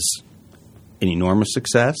was an enormous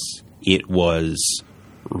success. It was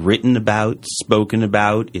written about, spoken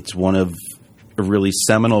about. It's one of a really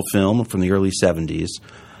seminal film from the early 70s.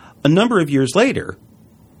 A number of years later,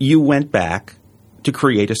 you went back to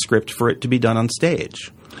create a script for it to be done on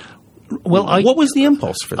stage. Well, what was the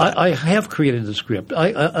impulse for that? I have created the script.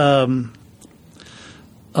 I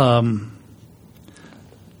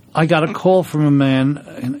got a call from a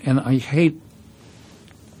man, and I hate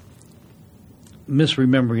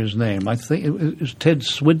misremembering his name. I think it was Ted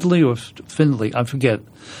Swidley or Findley. I forget.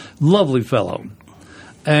 Lovely fellow.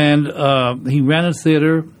 And he ran a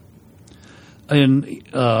theater in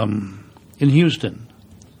Houston.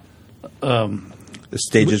 The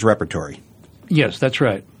Stage's Repertory. Yes, that's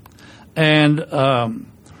right. And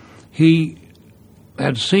he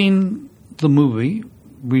had seen the movie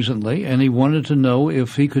recently, and he wanted to know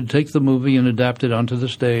if he could take the movie and adapt it onto the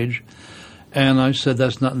stage. And I said,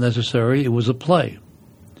 that's not necessary. It was a play.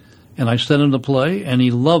 And I sent him the play, and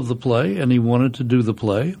he loved the play, and he wanted to do the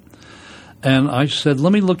play. And I said,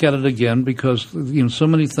 let me look at it again, because so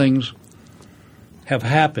many things have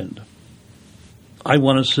happened. I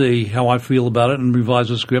want to see how I feel about it and revise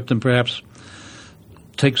the script and perhaps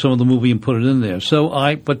take some of the movie and put it in there. So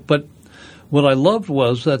but what I loved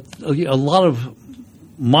was that a lot of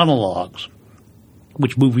monologues,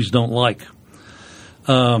 which movies don't like,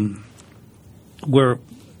 were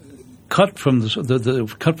cut from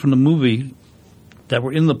the movie that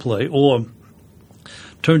were in the play or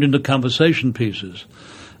turned into conversation pieces.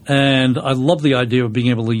 And I love the idea of being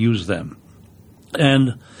able to use them.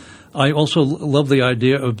 And I also love the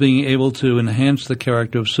idea of being able to enhance the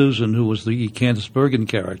character of Susan, who was the Candace Bergen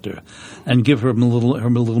character, and give her a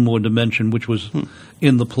little more dimension, which was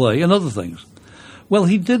in the play, and other things. Well,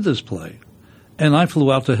 he did this play, and I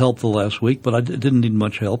flew out to help the last week, but I didn't need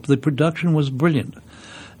much help. The production was brilliant.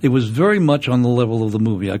 It was very much on the level of the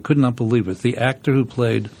movie. I could not believe it. The actor who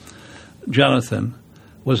played Jonathan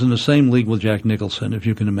was in the same league with Jack Nicholson, if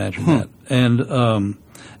you can imagine that.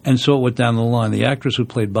 And so it went down the line. The actress who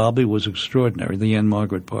played Bobby was extraordinary, the Anne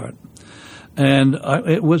Margaret part. And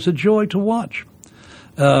it was a joy to watch.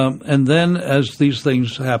 And then as these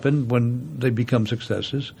things happen, when they become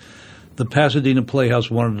successes, the Pasadena Playhouse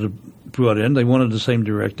wanted to brought in. They wanted the same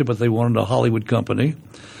director, but they wanted a Hollywood company.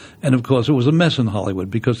 And, of course, it was a mess in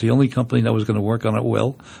Hollywood because the only company that was going to work on it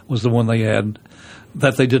well was the one they had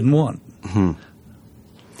that they didn't want. Mm-hmm.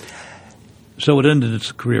 So it ended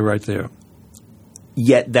its career right there.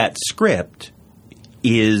 Yet that script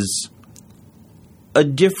is a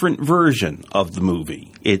different version of the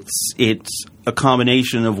movie. It's a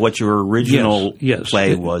combination of what your original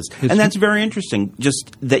play was. And that's very interesting,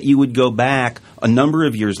 just that you would go back a number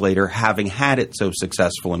of years later having had it so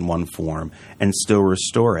successful in one form and still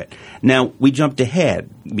restore it. Now, we jumped ahead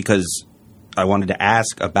because I wanted to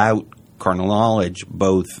ask about Carnal Knowledge,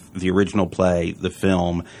 both the original play, the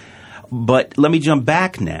film. But let me jump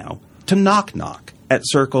back now to Knock Knock at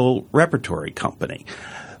Circle Repertory Company.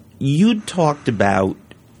 You'd talked about,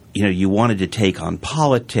 you wanted to take on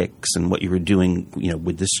politics and what you were doing,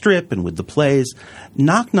 with the strip and with the plays.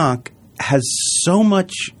 Knock Knock has so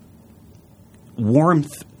much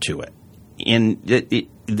warmth to it,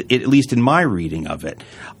 at least in my reading of it,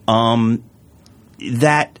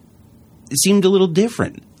 that seemed a little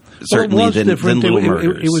different, certainly, than Little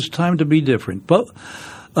Murders. It was time to be different. Both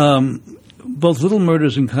Little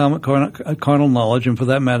Murders and Carnal Knowledge, and for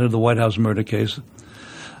that matter, the White House murder case,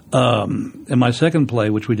 and my second play,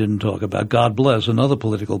 which we didn't talk about, God Bless, another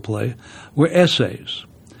political play, were essays.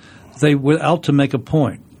 They were out to make a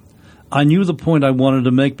point. I knew the point I wanted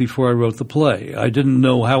to make before I wrote the play. I didn't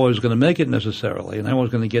know how I was going to make it necessarily and how I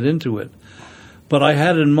was going to get into it. But I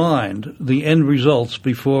had in mind the end results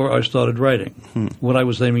before I started writing, what I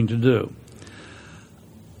was aiming to do.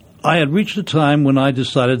 I had reached a time when I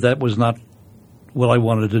decided that was not what I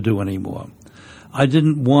wanted to do anymore. I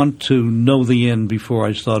didn't want to know the end before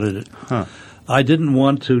I started it. I didn't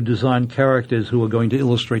want to design characters who were going to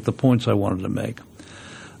illustrate the points I wanted to make.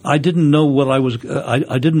 I didn't know what I was.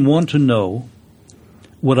 I didn't want to know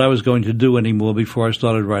what I was going to do anymore before I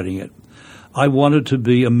started writing it. I wanted to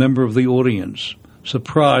be a member of the audience,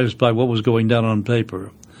 surprised by what was going down on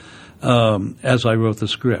paper as I wrote the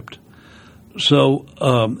script. So,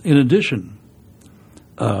 in addition,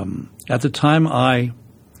 at the time I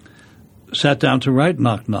sat down to write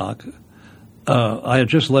Knock Knock, I had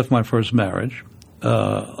just left my first marriage.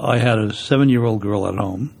 I had a 7-year-old girl at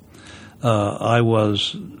home. I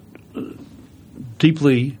was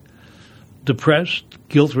deeply depressed,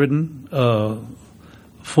 guilt-ridden,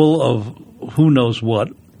 full of who knows what.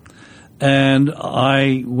 And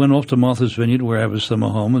I went off to Martha's Vineyard, where I have a summer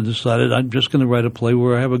home, and decided I'm just going to write a play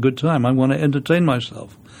where I have a good time. I want to entertain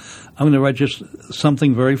myself. I'm going to write just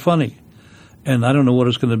something very funny. And I don't know what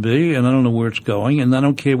it's going to be, and I don't know where it's going, and I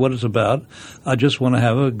don't care what it's about. I just want to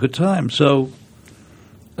have a good time. So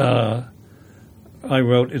I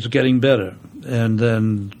wrote, "It's getting better." And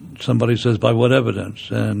then somebody says, "By what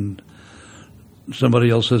evidence?" And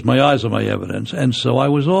somebody else says, "My eyes are my evidence." And so I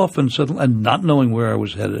was off and not knowing where I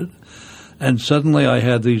was headed. And suddenly I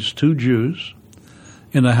had these two Jews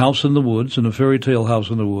in a house in the woods, in a fairy tale house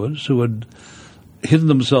in the woods, who had hidden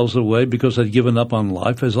themselves away because they'd given up on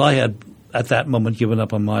life, as I had at that moment given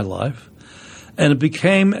up on my life. And it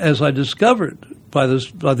became, as I discovered by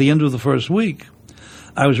the end of the first week,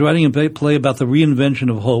 I was writing a play about the reinvention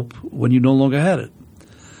of hope when you no longer had it,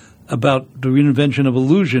 about the reinvention of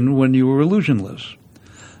illusion when you were illusionless.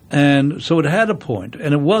 And so it had a point,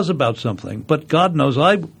 and it was about something, but God knows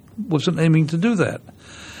I wasn't aiming to do that.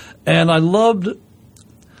 And I loved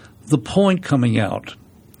the point coming out,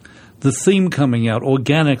 the theme coming out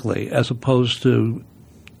organically, as opposed to,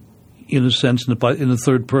 in a sense, in the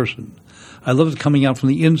third person. I loved it coming out from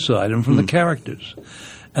the inside and from the characters.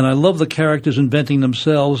 And I love the characters inventing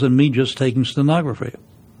themselves and me just taking stenography.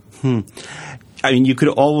 I mean, you could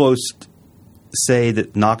almost say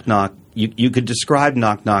that Knock Knock you could describe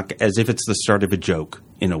Knock Knock as if it's the start of a joke,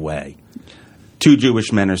 in a way. Two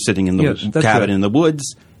Jewish men are sitting in the cabin in the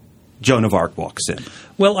woods. Joan of Arc walks in.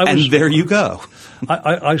 Well, and there you go.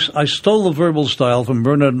 I stole the verbal style from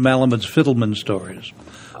Bernard Malamud's Fiddleman stories.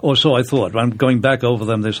 Or so I thought. I'm going back over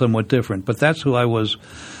them. They're somewhat different. But that's who I was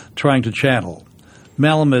trying to channel.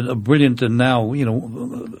 Malamud, a brilliant and now,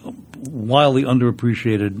 wildly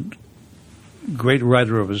underappreciated great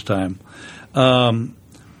writer of his time,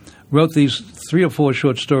 wrote these 3 or 4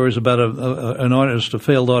 short stories about an artist, a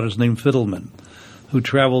failed artist named Fiddleman, who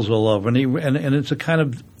travels all over. And it's a kind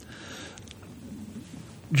of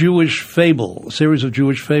Jewish fable, a series of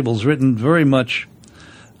Jewish fables written very much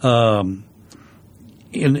in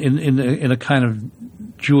a kind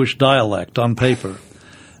of Jewish dialect on paper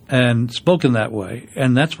and spoken that way.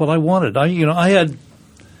 And that's what I wanted. I had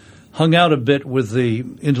hung out a bit with the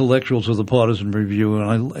intellectuals of the Partisan Review,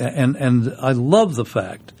 and I loved the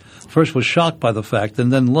fact, first was shocked by the fact, and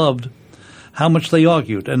then loved how much they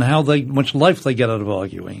argued and how much life they get out of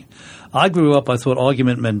arguing. I grew up, I thought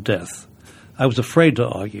argument meant death. I was afraid to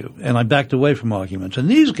argue, and I backed away from arguments. And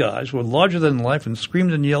these guys were larger than life and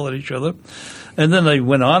screamed and yelled at each other. And then they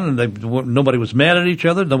went on, and nobody was mad at each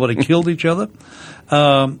other. Nobody killed each other.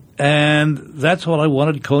 And that's what I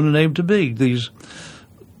wanted Conan Abe to be, these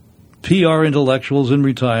PR intellectuals in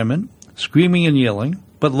retirement, screaming and yelling,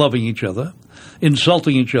 but loving each other,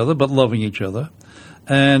 insulting each other, but loving each other,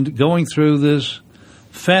 and going through this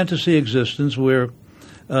fantasy existence where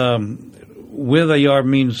they are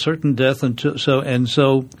means certain death, and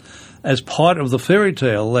so as part of the fairy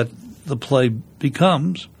tale that the play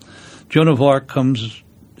becomes, Joan of Arc comes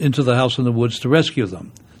into the house in the woods to rescue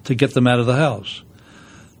them, to get them out of the house.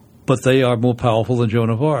 But they are more powerful than Joan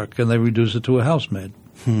of Arc, and they reduce it to a housemaid.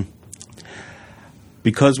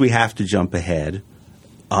 Because we have to jump ahead,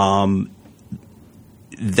 that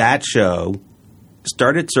show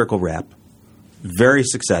started Circle Rep, very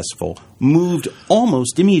successful, moved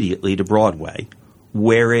almost immediately to Broadway,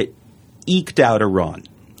 where it eked out a run.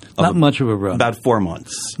 Not much of a run. About 4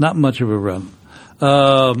 months. Not much of a run.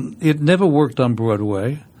 It never worked on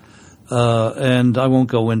Broadway, and I won't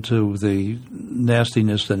go into the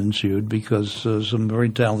nastiness that ensued because some very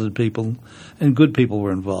talented people and good people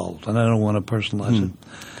were involved, and I don't want to personalize it.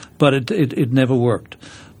 But it never worked.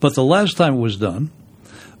 But the last time it was done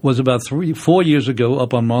was about 4 years ago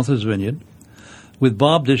up on Martha's Vineyard, with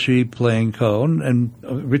Bob Dishy playing Cohn and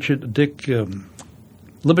Dick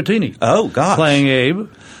Libertini playing Abe.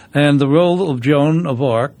 And the role of Joan of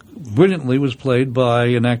Arc brilliantly was played by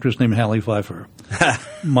an actress named Hallie Pfeiffer,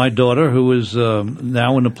 my daughter, who is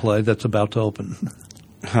now in a play that's about to open.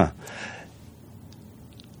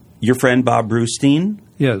 Your friend Bob Brustein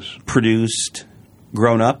produced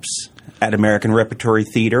Grown Ups at American Repertory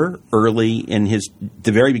Theater early in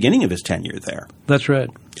the very beginning of his tenure there. That's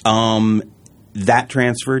right. That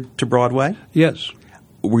transferred to Broadway? Yes.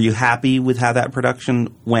 Were you happy with how that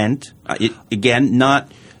production went? Again, not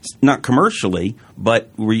commercially,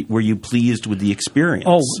 but were you pleased with the experience?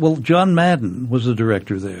 Oh, well, John Madden was the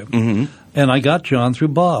director there. Mm-hmm. And I got John through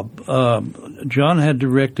Bob. John had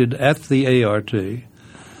directed at the ART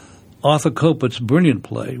Arthur Kopit's brilliant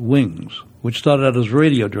play, Wings, which started out as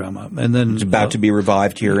radio drama. And then it's about to be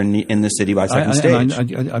revived here in the city by Second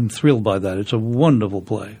Stage. I'm thrilled by that. It's a wonderful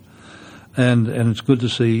play. And it's good to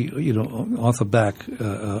see Arthur back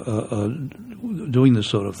doing this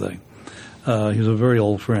sort of thing. He's a very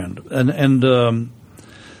old friend, and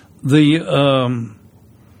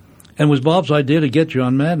it was Bob's idea to get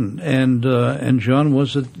John Madden, and John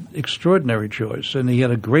was an extraordinary choice, and he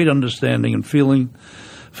had a great understanding and feeling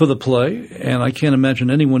for the play, and I can't imagine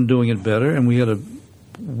anyone doing it better. And we had a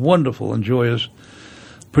wonderful and joyous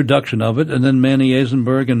production of it. And then Manny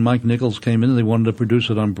Eisenberg and Mike Nichols came in, and they wanted to produce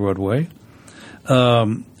it on Broadway.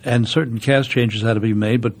 And certain cast changes had to be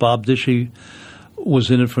made, but Bob Dishy was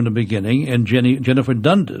in it from the beginning, and Jennifer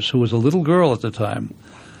Dundas, who was a little girl at the time,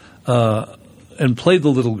 and played the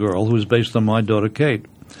little girl, who was based on my daughter Kate,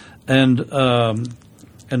 and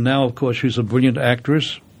now of course she's a brilliant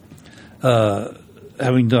actress,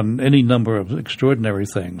 having done any number of extraordinary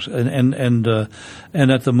things, and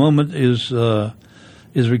at the moment is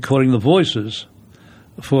recording the voices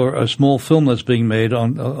for a small film that's being made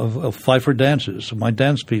of Pfeiffer dances, my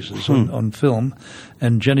dance pieces on film,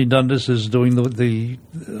 and Jenny Dundas is doing the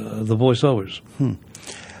voiceovers.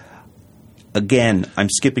 Again, I'm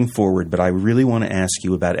skipping forward, but I really want to ask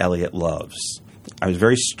you about Elliot Loves. I was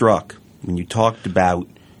very struck when you talked about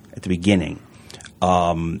at the beginning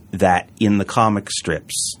that in the comic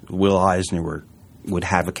strips, Will Eisner would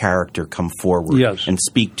have a character come forward and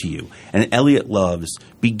speak to you, and Elliot Loves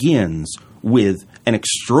begins with an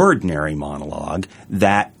extraordinary monologue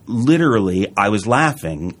that literally I was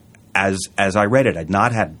laughing as I read it. I'd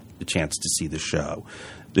not had the chance to see the show.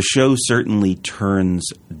 The show certainly turns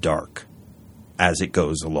dark as it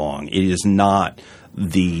goes along. It is not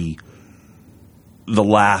the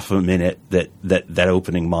laugh a minute that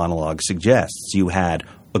opening monologue suggests. You had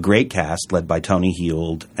a great cast led by Tony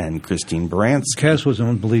Heald and Christine Baranski. The cast was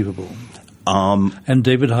unbelievable. And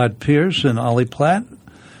David Hyde Pierce and Ollie Platt.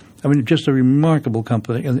 I mean, just a remarkable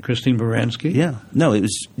company. And Christine Baranski. Yeah. No, it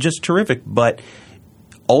was just terrific. But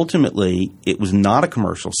ultimately, it was not a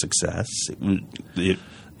commercial success. It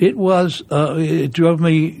drove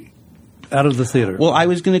me out of the theater. Well, I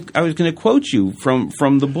was going to quote you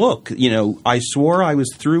from the book. You know, I swore I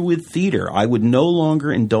was through with theater. I would no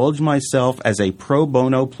longer indulge myself as a pro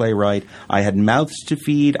bono playwright. I had mouths to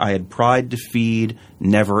feed. I had pride to feed.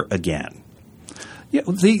 Never again. Yeah,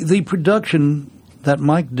 the production that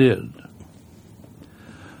Mike did,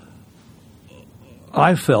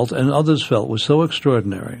 I felt and others felt was so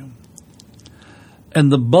extraordinary. And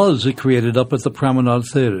the buzz it created up at the Promenade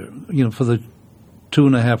Theater, you know, for the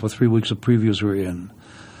 2.5 or 3 weeks of previews we were in.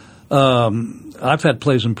 I've had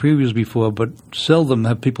plays and previews before, but seldom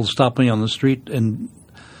have people stopped me on the street and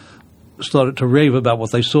started to rave about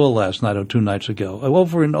what they saw last night or 2 nights ago.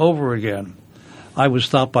 Over and over again, I was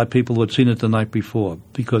stopped by people who had seen it the night before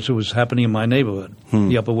because it was happening in my neighborhood,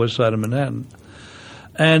 the Upper West Side of Manhattan.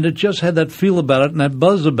 And it just had that feel about it and that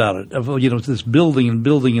buzz about it of, you know, this building and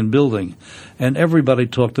building and building. And everybody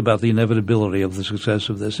talked about the inevitability of the success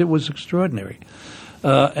of this. It was extraordinary.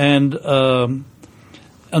 Until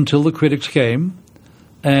the critics came,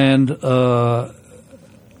 and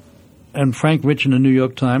Frank Rich in the New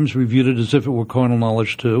York Times reviewed it as if it were carnal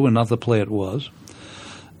knowledge too, and not the play it was.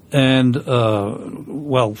 And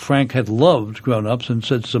Frank had loved Grown Ups and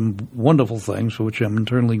said some wonderful things for which I'm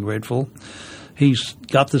eternally grateful. He's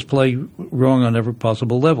got this play wrong on every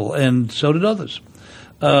possible level, and so did others.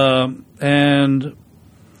 And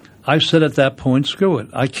I said at that point, screw it.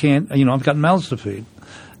 I can't, you know, I've got mouths to feed.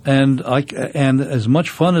 And as much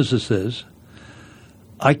fun as this is,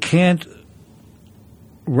 I can't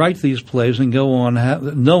write these plays and go on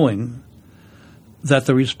knowing that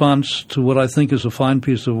the response to what I think is a fine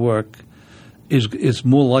piece of work is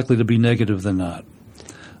more likely to be negative than not.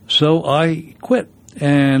 So I quit.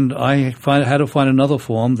 And I had to find another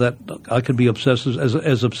form that I could be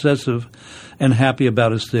as obsessive and happy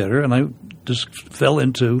about as theater. And I just fell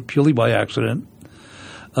into, purely by accident,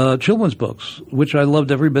 children's books, which I loved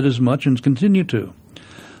every bit as much and continue to.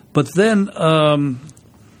 But then,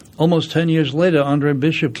 almost 10 years later, Andre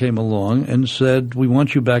Bishop came along and said, "We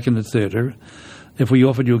want you back in the theater. If we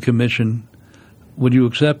offered you a commission, would you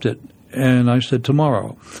accept it?" And I said,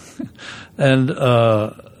 "Tomorrow." And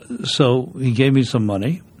so he gave me some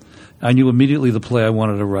money. I knew immediately the play I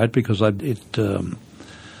wanted to write because I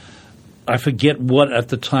forget what at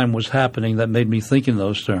the time was happening that made me think in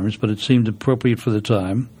those terms, but it seemed appropriate for the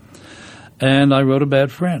time. And I wrote A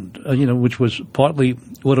Bad Friend, which was partly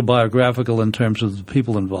autobiographical in terms of the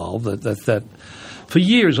people involved. That for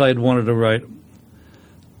years I had wanted to write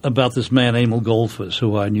about this man, Emil Goldfuss,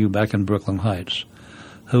 who I knew back in Brooklyn Heights,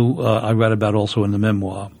 who I read about also in the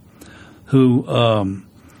memoir, who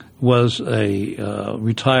was a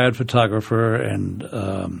retired photographer and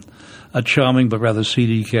a charming but rather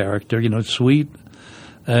seedy character, sweet,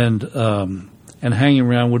 and hanging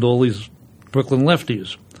around with all these Brooklyn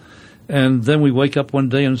lefties. And then we wake up one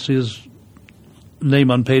day and see his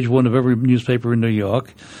name on page 1 of every newspaper in New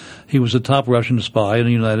York. He was the top Russian spy in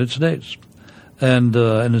the United States. And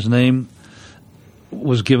his name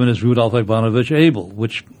was given as Rudolf Ivanovich Abel,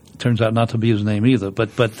 which turns out not to be his name either,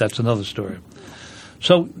 but that's another story.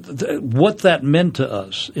 So what that meant to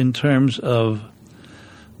us in terms of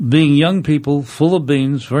being young people, full of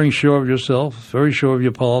beans, very sure of yourself, very sure of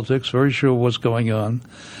your politics, very sure of what's going on,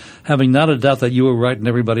 having not a doubt that you were right and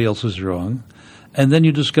everybody else is wrong, and then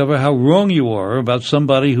you discover how wrong you are about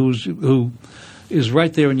somebody who is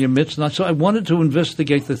right there in your midst. And so I wanted to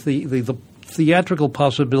investigate the theatrical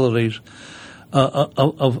possibilities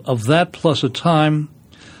of that, plus a time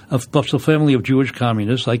of a family of Jewish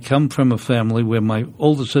communists. I come from a family where my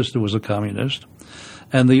older sister was a communist,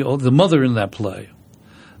 and the mother in that play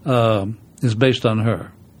is based on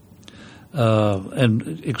her,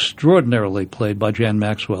 and extraordinarily played by Jan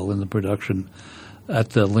Maxwell in the production at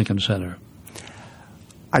the Lincoln Center.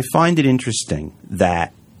 I find it interesting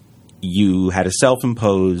that you had a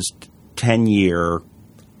self-imposed 10-year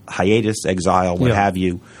hiatus, exile, what have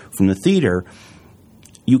you, from the theater.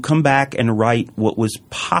 You come back and write what was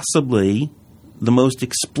possibly the most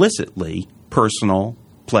explicitly personal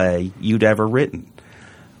play you'd ever written.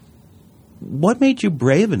 what made you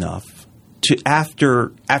brave enough to,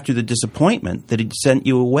 after the disappointment that he'd sent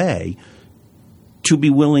you away, to be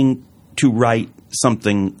willing to write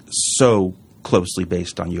something so closely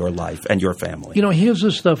based on your life and your family? Here's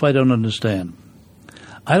the stuff I don't understand.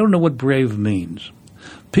 I don't know what brave means.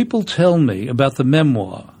 People tell me about the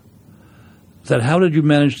memoir, that how did you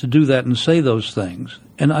manage to do that and say those things?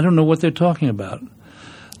 And I don't know what they're talking about.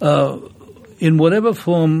 In whatever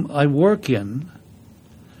form I work in,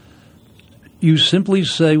 you simply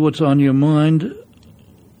say what's on your mind,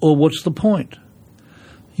 or what's the point?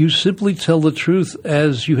 You simply tell the truth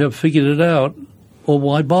as you have figured it out, or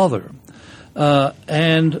why bother?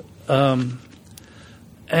 And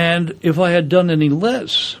if I had done any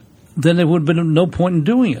less, then there would have been no point in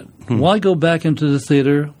doing it. Why go back into the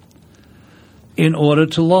theater in order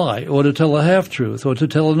to lie, or to tell a half-truth, or to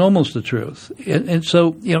tell almost the truth? And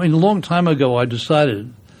so, a long time ago, I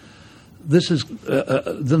decided this is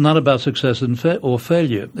not about success or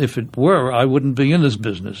failure. If it were, I wouldn't be in this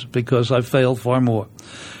business, because I've failed far more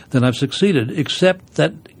than I've succeeded, except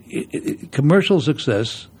that commercial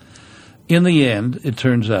success, in the end, it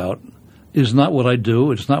turns out, is not what I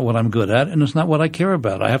do, it's not what I'm good at, and it's not what I care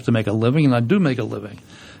about. I have to make a living, and I do make a living.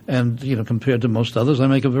 And, compared to most others, I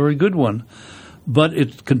make a very good one. But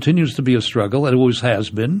it continues to be a struggle. It always has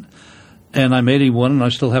been. And I'm 81, and I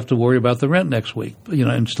still have to worry about the rent next week,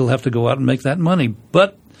 and still have to go out and make that money.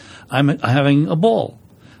 But I'm having a ball.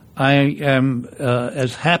 I am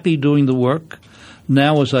as happy doing the work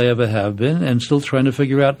now as I ever have been, and still trying to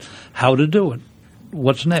figure out how to do it.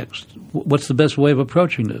 What's next? What's the best way of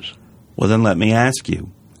approaching this? Well, then let me ask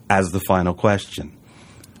you, as the final question,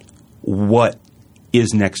 what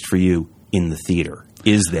is next for you in the theater?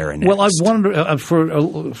 Is there a next? Well, I've wondered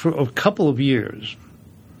for a couple of years,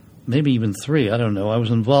 maybe even 3, I don't know. I was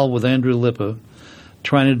involved with Andrew Lippa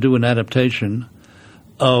trying to do an adaptation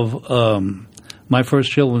of my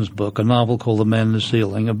first children's book, a novel called The Man in the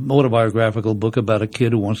Ceiling, an autobiographical book about a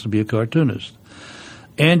kid who wants to be a cartoonist.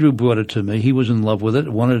 Andrew brought it to me. He was in love with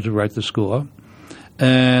it, wanted to write the score,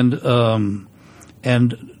 and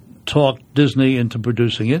talked Disney into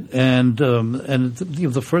producing it. And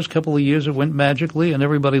the first couple of years it went magically, and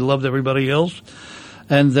everybody loved everybody else.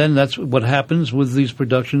 And then that's what happens with these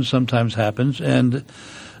productions, sometimes happens. And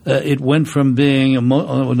it went from being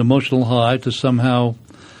an emotional high to somehow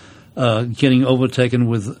getting overtaken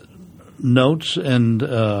with notes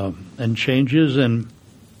and changes, and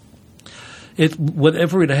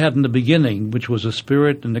whatever it had in the beginning, which was a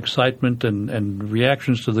spirit and excitement and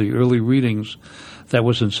reactions to the early readings that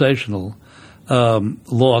was sensational,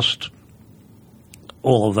 lost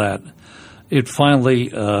all of that. I finally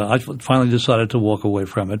decided to walk away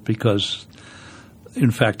from it because,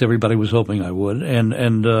 in fact, everybody was hoping I would, and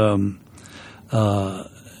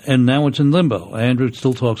now it's in limbo. Andrew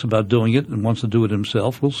still talks about doing it and wants to do it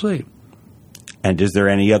himself. We'll see. And is there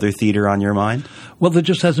any other theater on your mind? Well, there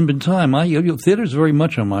just hasn't been time. Theater is very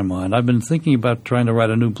much on my mind. I've been thinking about trying to write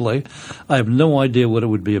a new play. I have no idea what it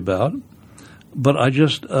would be about, but I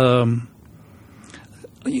just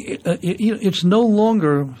it's no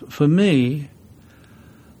longer, for me,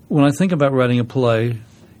 when I think about writing a play,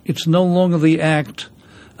 it's no longer the act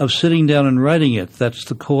of sitting down and writing it that's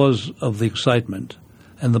the cause of the excitement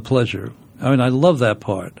and the pleasure. I mean, I love that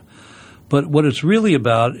part. But what it's really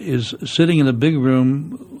about is sitting in a big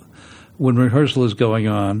room when rehearsal is going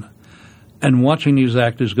on and watching these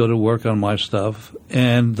actors go to work on my stuff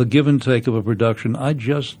and the give and take of a production. I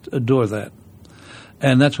just adore that.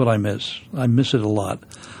 And that's what I miss. I miss it a lot.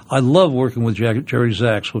 I love working with Jerry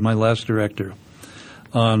Zaks, with my last director,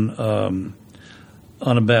 on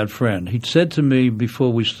A Bad Friend. He said to me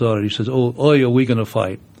before we started, he says, oh, are we going to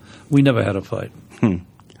fight? We never had a fight.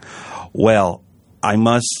 Well, I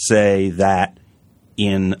must say that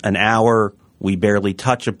in an hour, we barely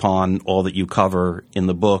touch upon all that you cover in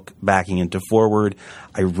the book, backing into forward.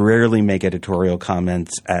 I rarely make editorial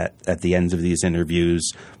comments at the ends of these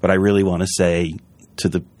interviews, but I really want to say to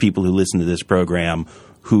the people who listen to this program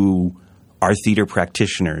who are theater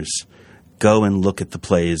practitioners, go and look at the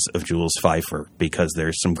plays of Jules Feiffer, because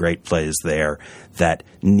there's some great plays there that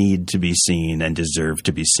need to be seen and deserve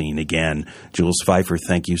to be seen again. Jules Feiffer,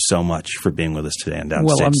 thank you so much for being with us today on Downstage Center.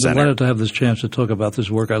 Well, I'm delighted to have this chance to talk about this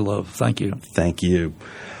work I love. Thank you. Thank you.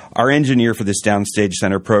 Our engineer for this Downstage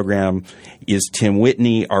Center program is Tim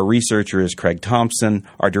Whitney. Our researcher is Craig Thompson.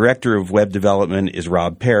 Our director of web development is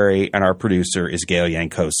Rob Perry. And our producer is Gail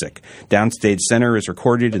Yankosik. Downstage Center is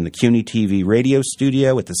recorded in the CUNY TV radio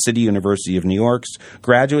studio at the City University of New York's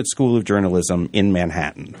Graduate School of Journalism in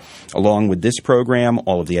Manhattan. Along with this program,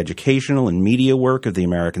 all of the educational and media work of the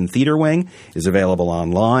American Theater Wing is available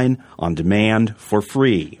online, on demand, for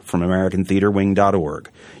free from AmericanTheaterWing.org.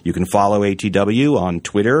 You can follow ATW on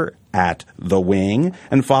Twitter at The Wing,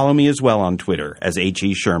 and follow me as well on Twitter as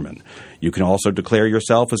H.E. Sherman. You can also declare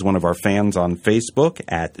yourself as one of our fans on Facebook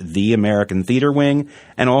at The American Theater Wing,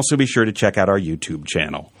 and also be sure to check out our YouTube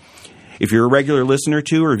channel. If you're a regular listener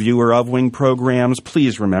to or viewer of Wing programs,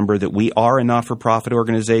 please remember that we are a not-for-profit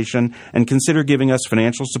organization and consider giving us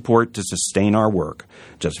financial support to sustain our work.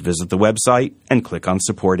 Just visit the website and click on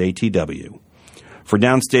Support ATW. For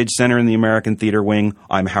Downstage Center in the American Theater Wing,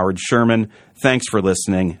 I'm Howard Sherman. Thanks for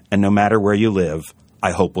listening, and no matter where you live,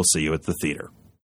 I hope we'll see you at the theater.